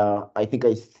 And I think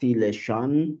I see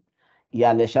Leshan.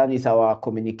 Yeah, Leshan is our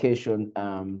communication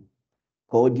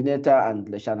coordinator, and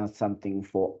Leshan has something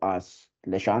for us.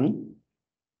 Leshan?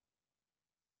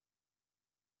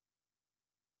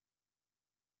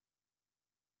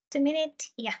 A minute.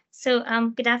 Yeah. So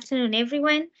good afternoon,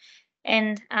 everyone,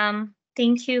 and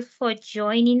thank you for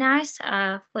joining us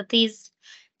for this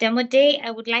demo day.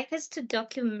 I would like us to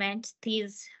document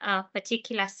this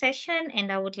particular session,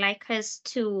 and I would like us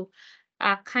to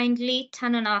kindly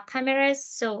turn on our cameras.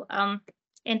 So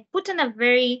and put on a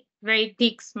very, very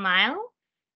big smile.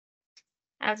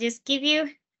 I'll just give you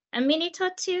a minute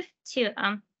or two to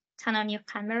turn on your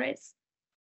cameras.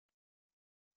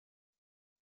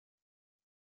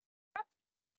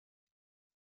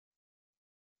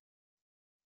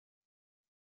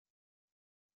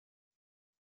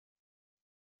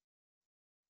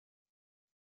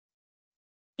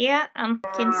 Yeah,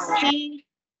 can see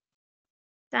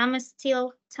some are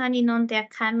still turning on their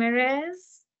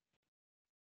cameras.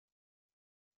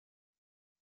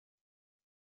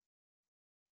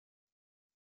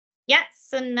 Yeah,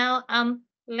 so now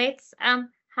let's have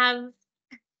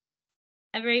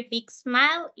a very big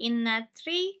smile in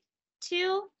 3,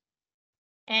 2,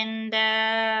 and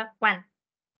 1.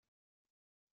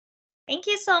 Thank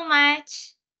you so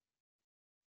much.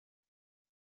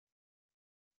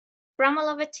 Bramwell,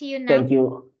 over to you now. Thank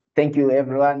you. Thank you,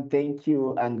 everyone. Thank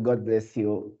you, and God bless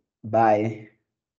you. Bye.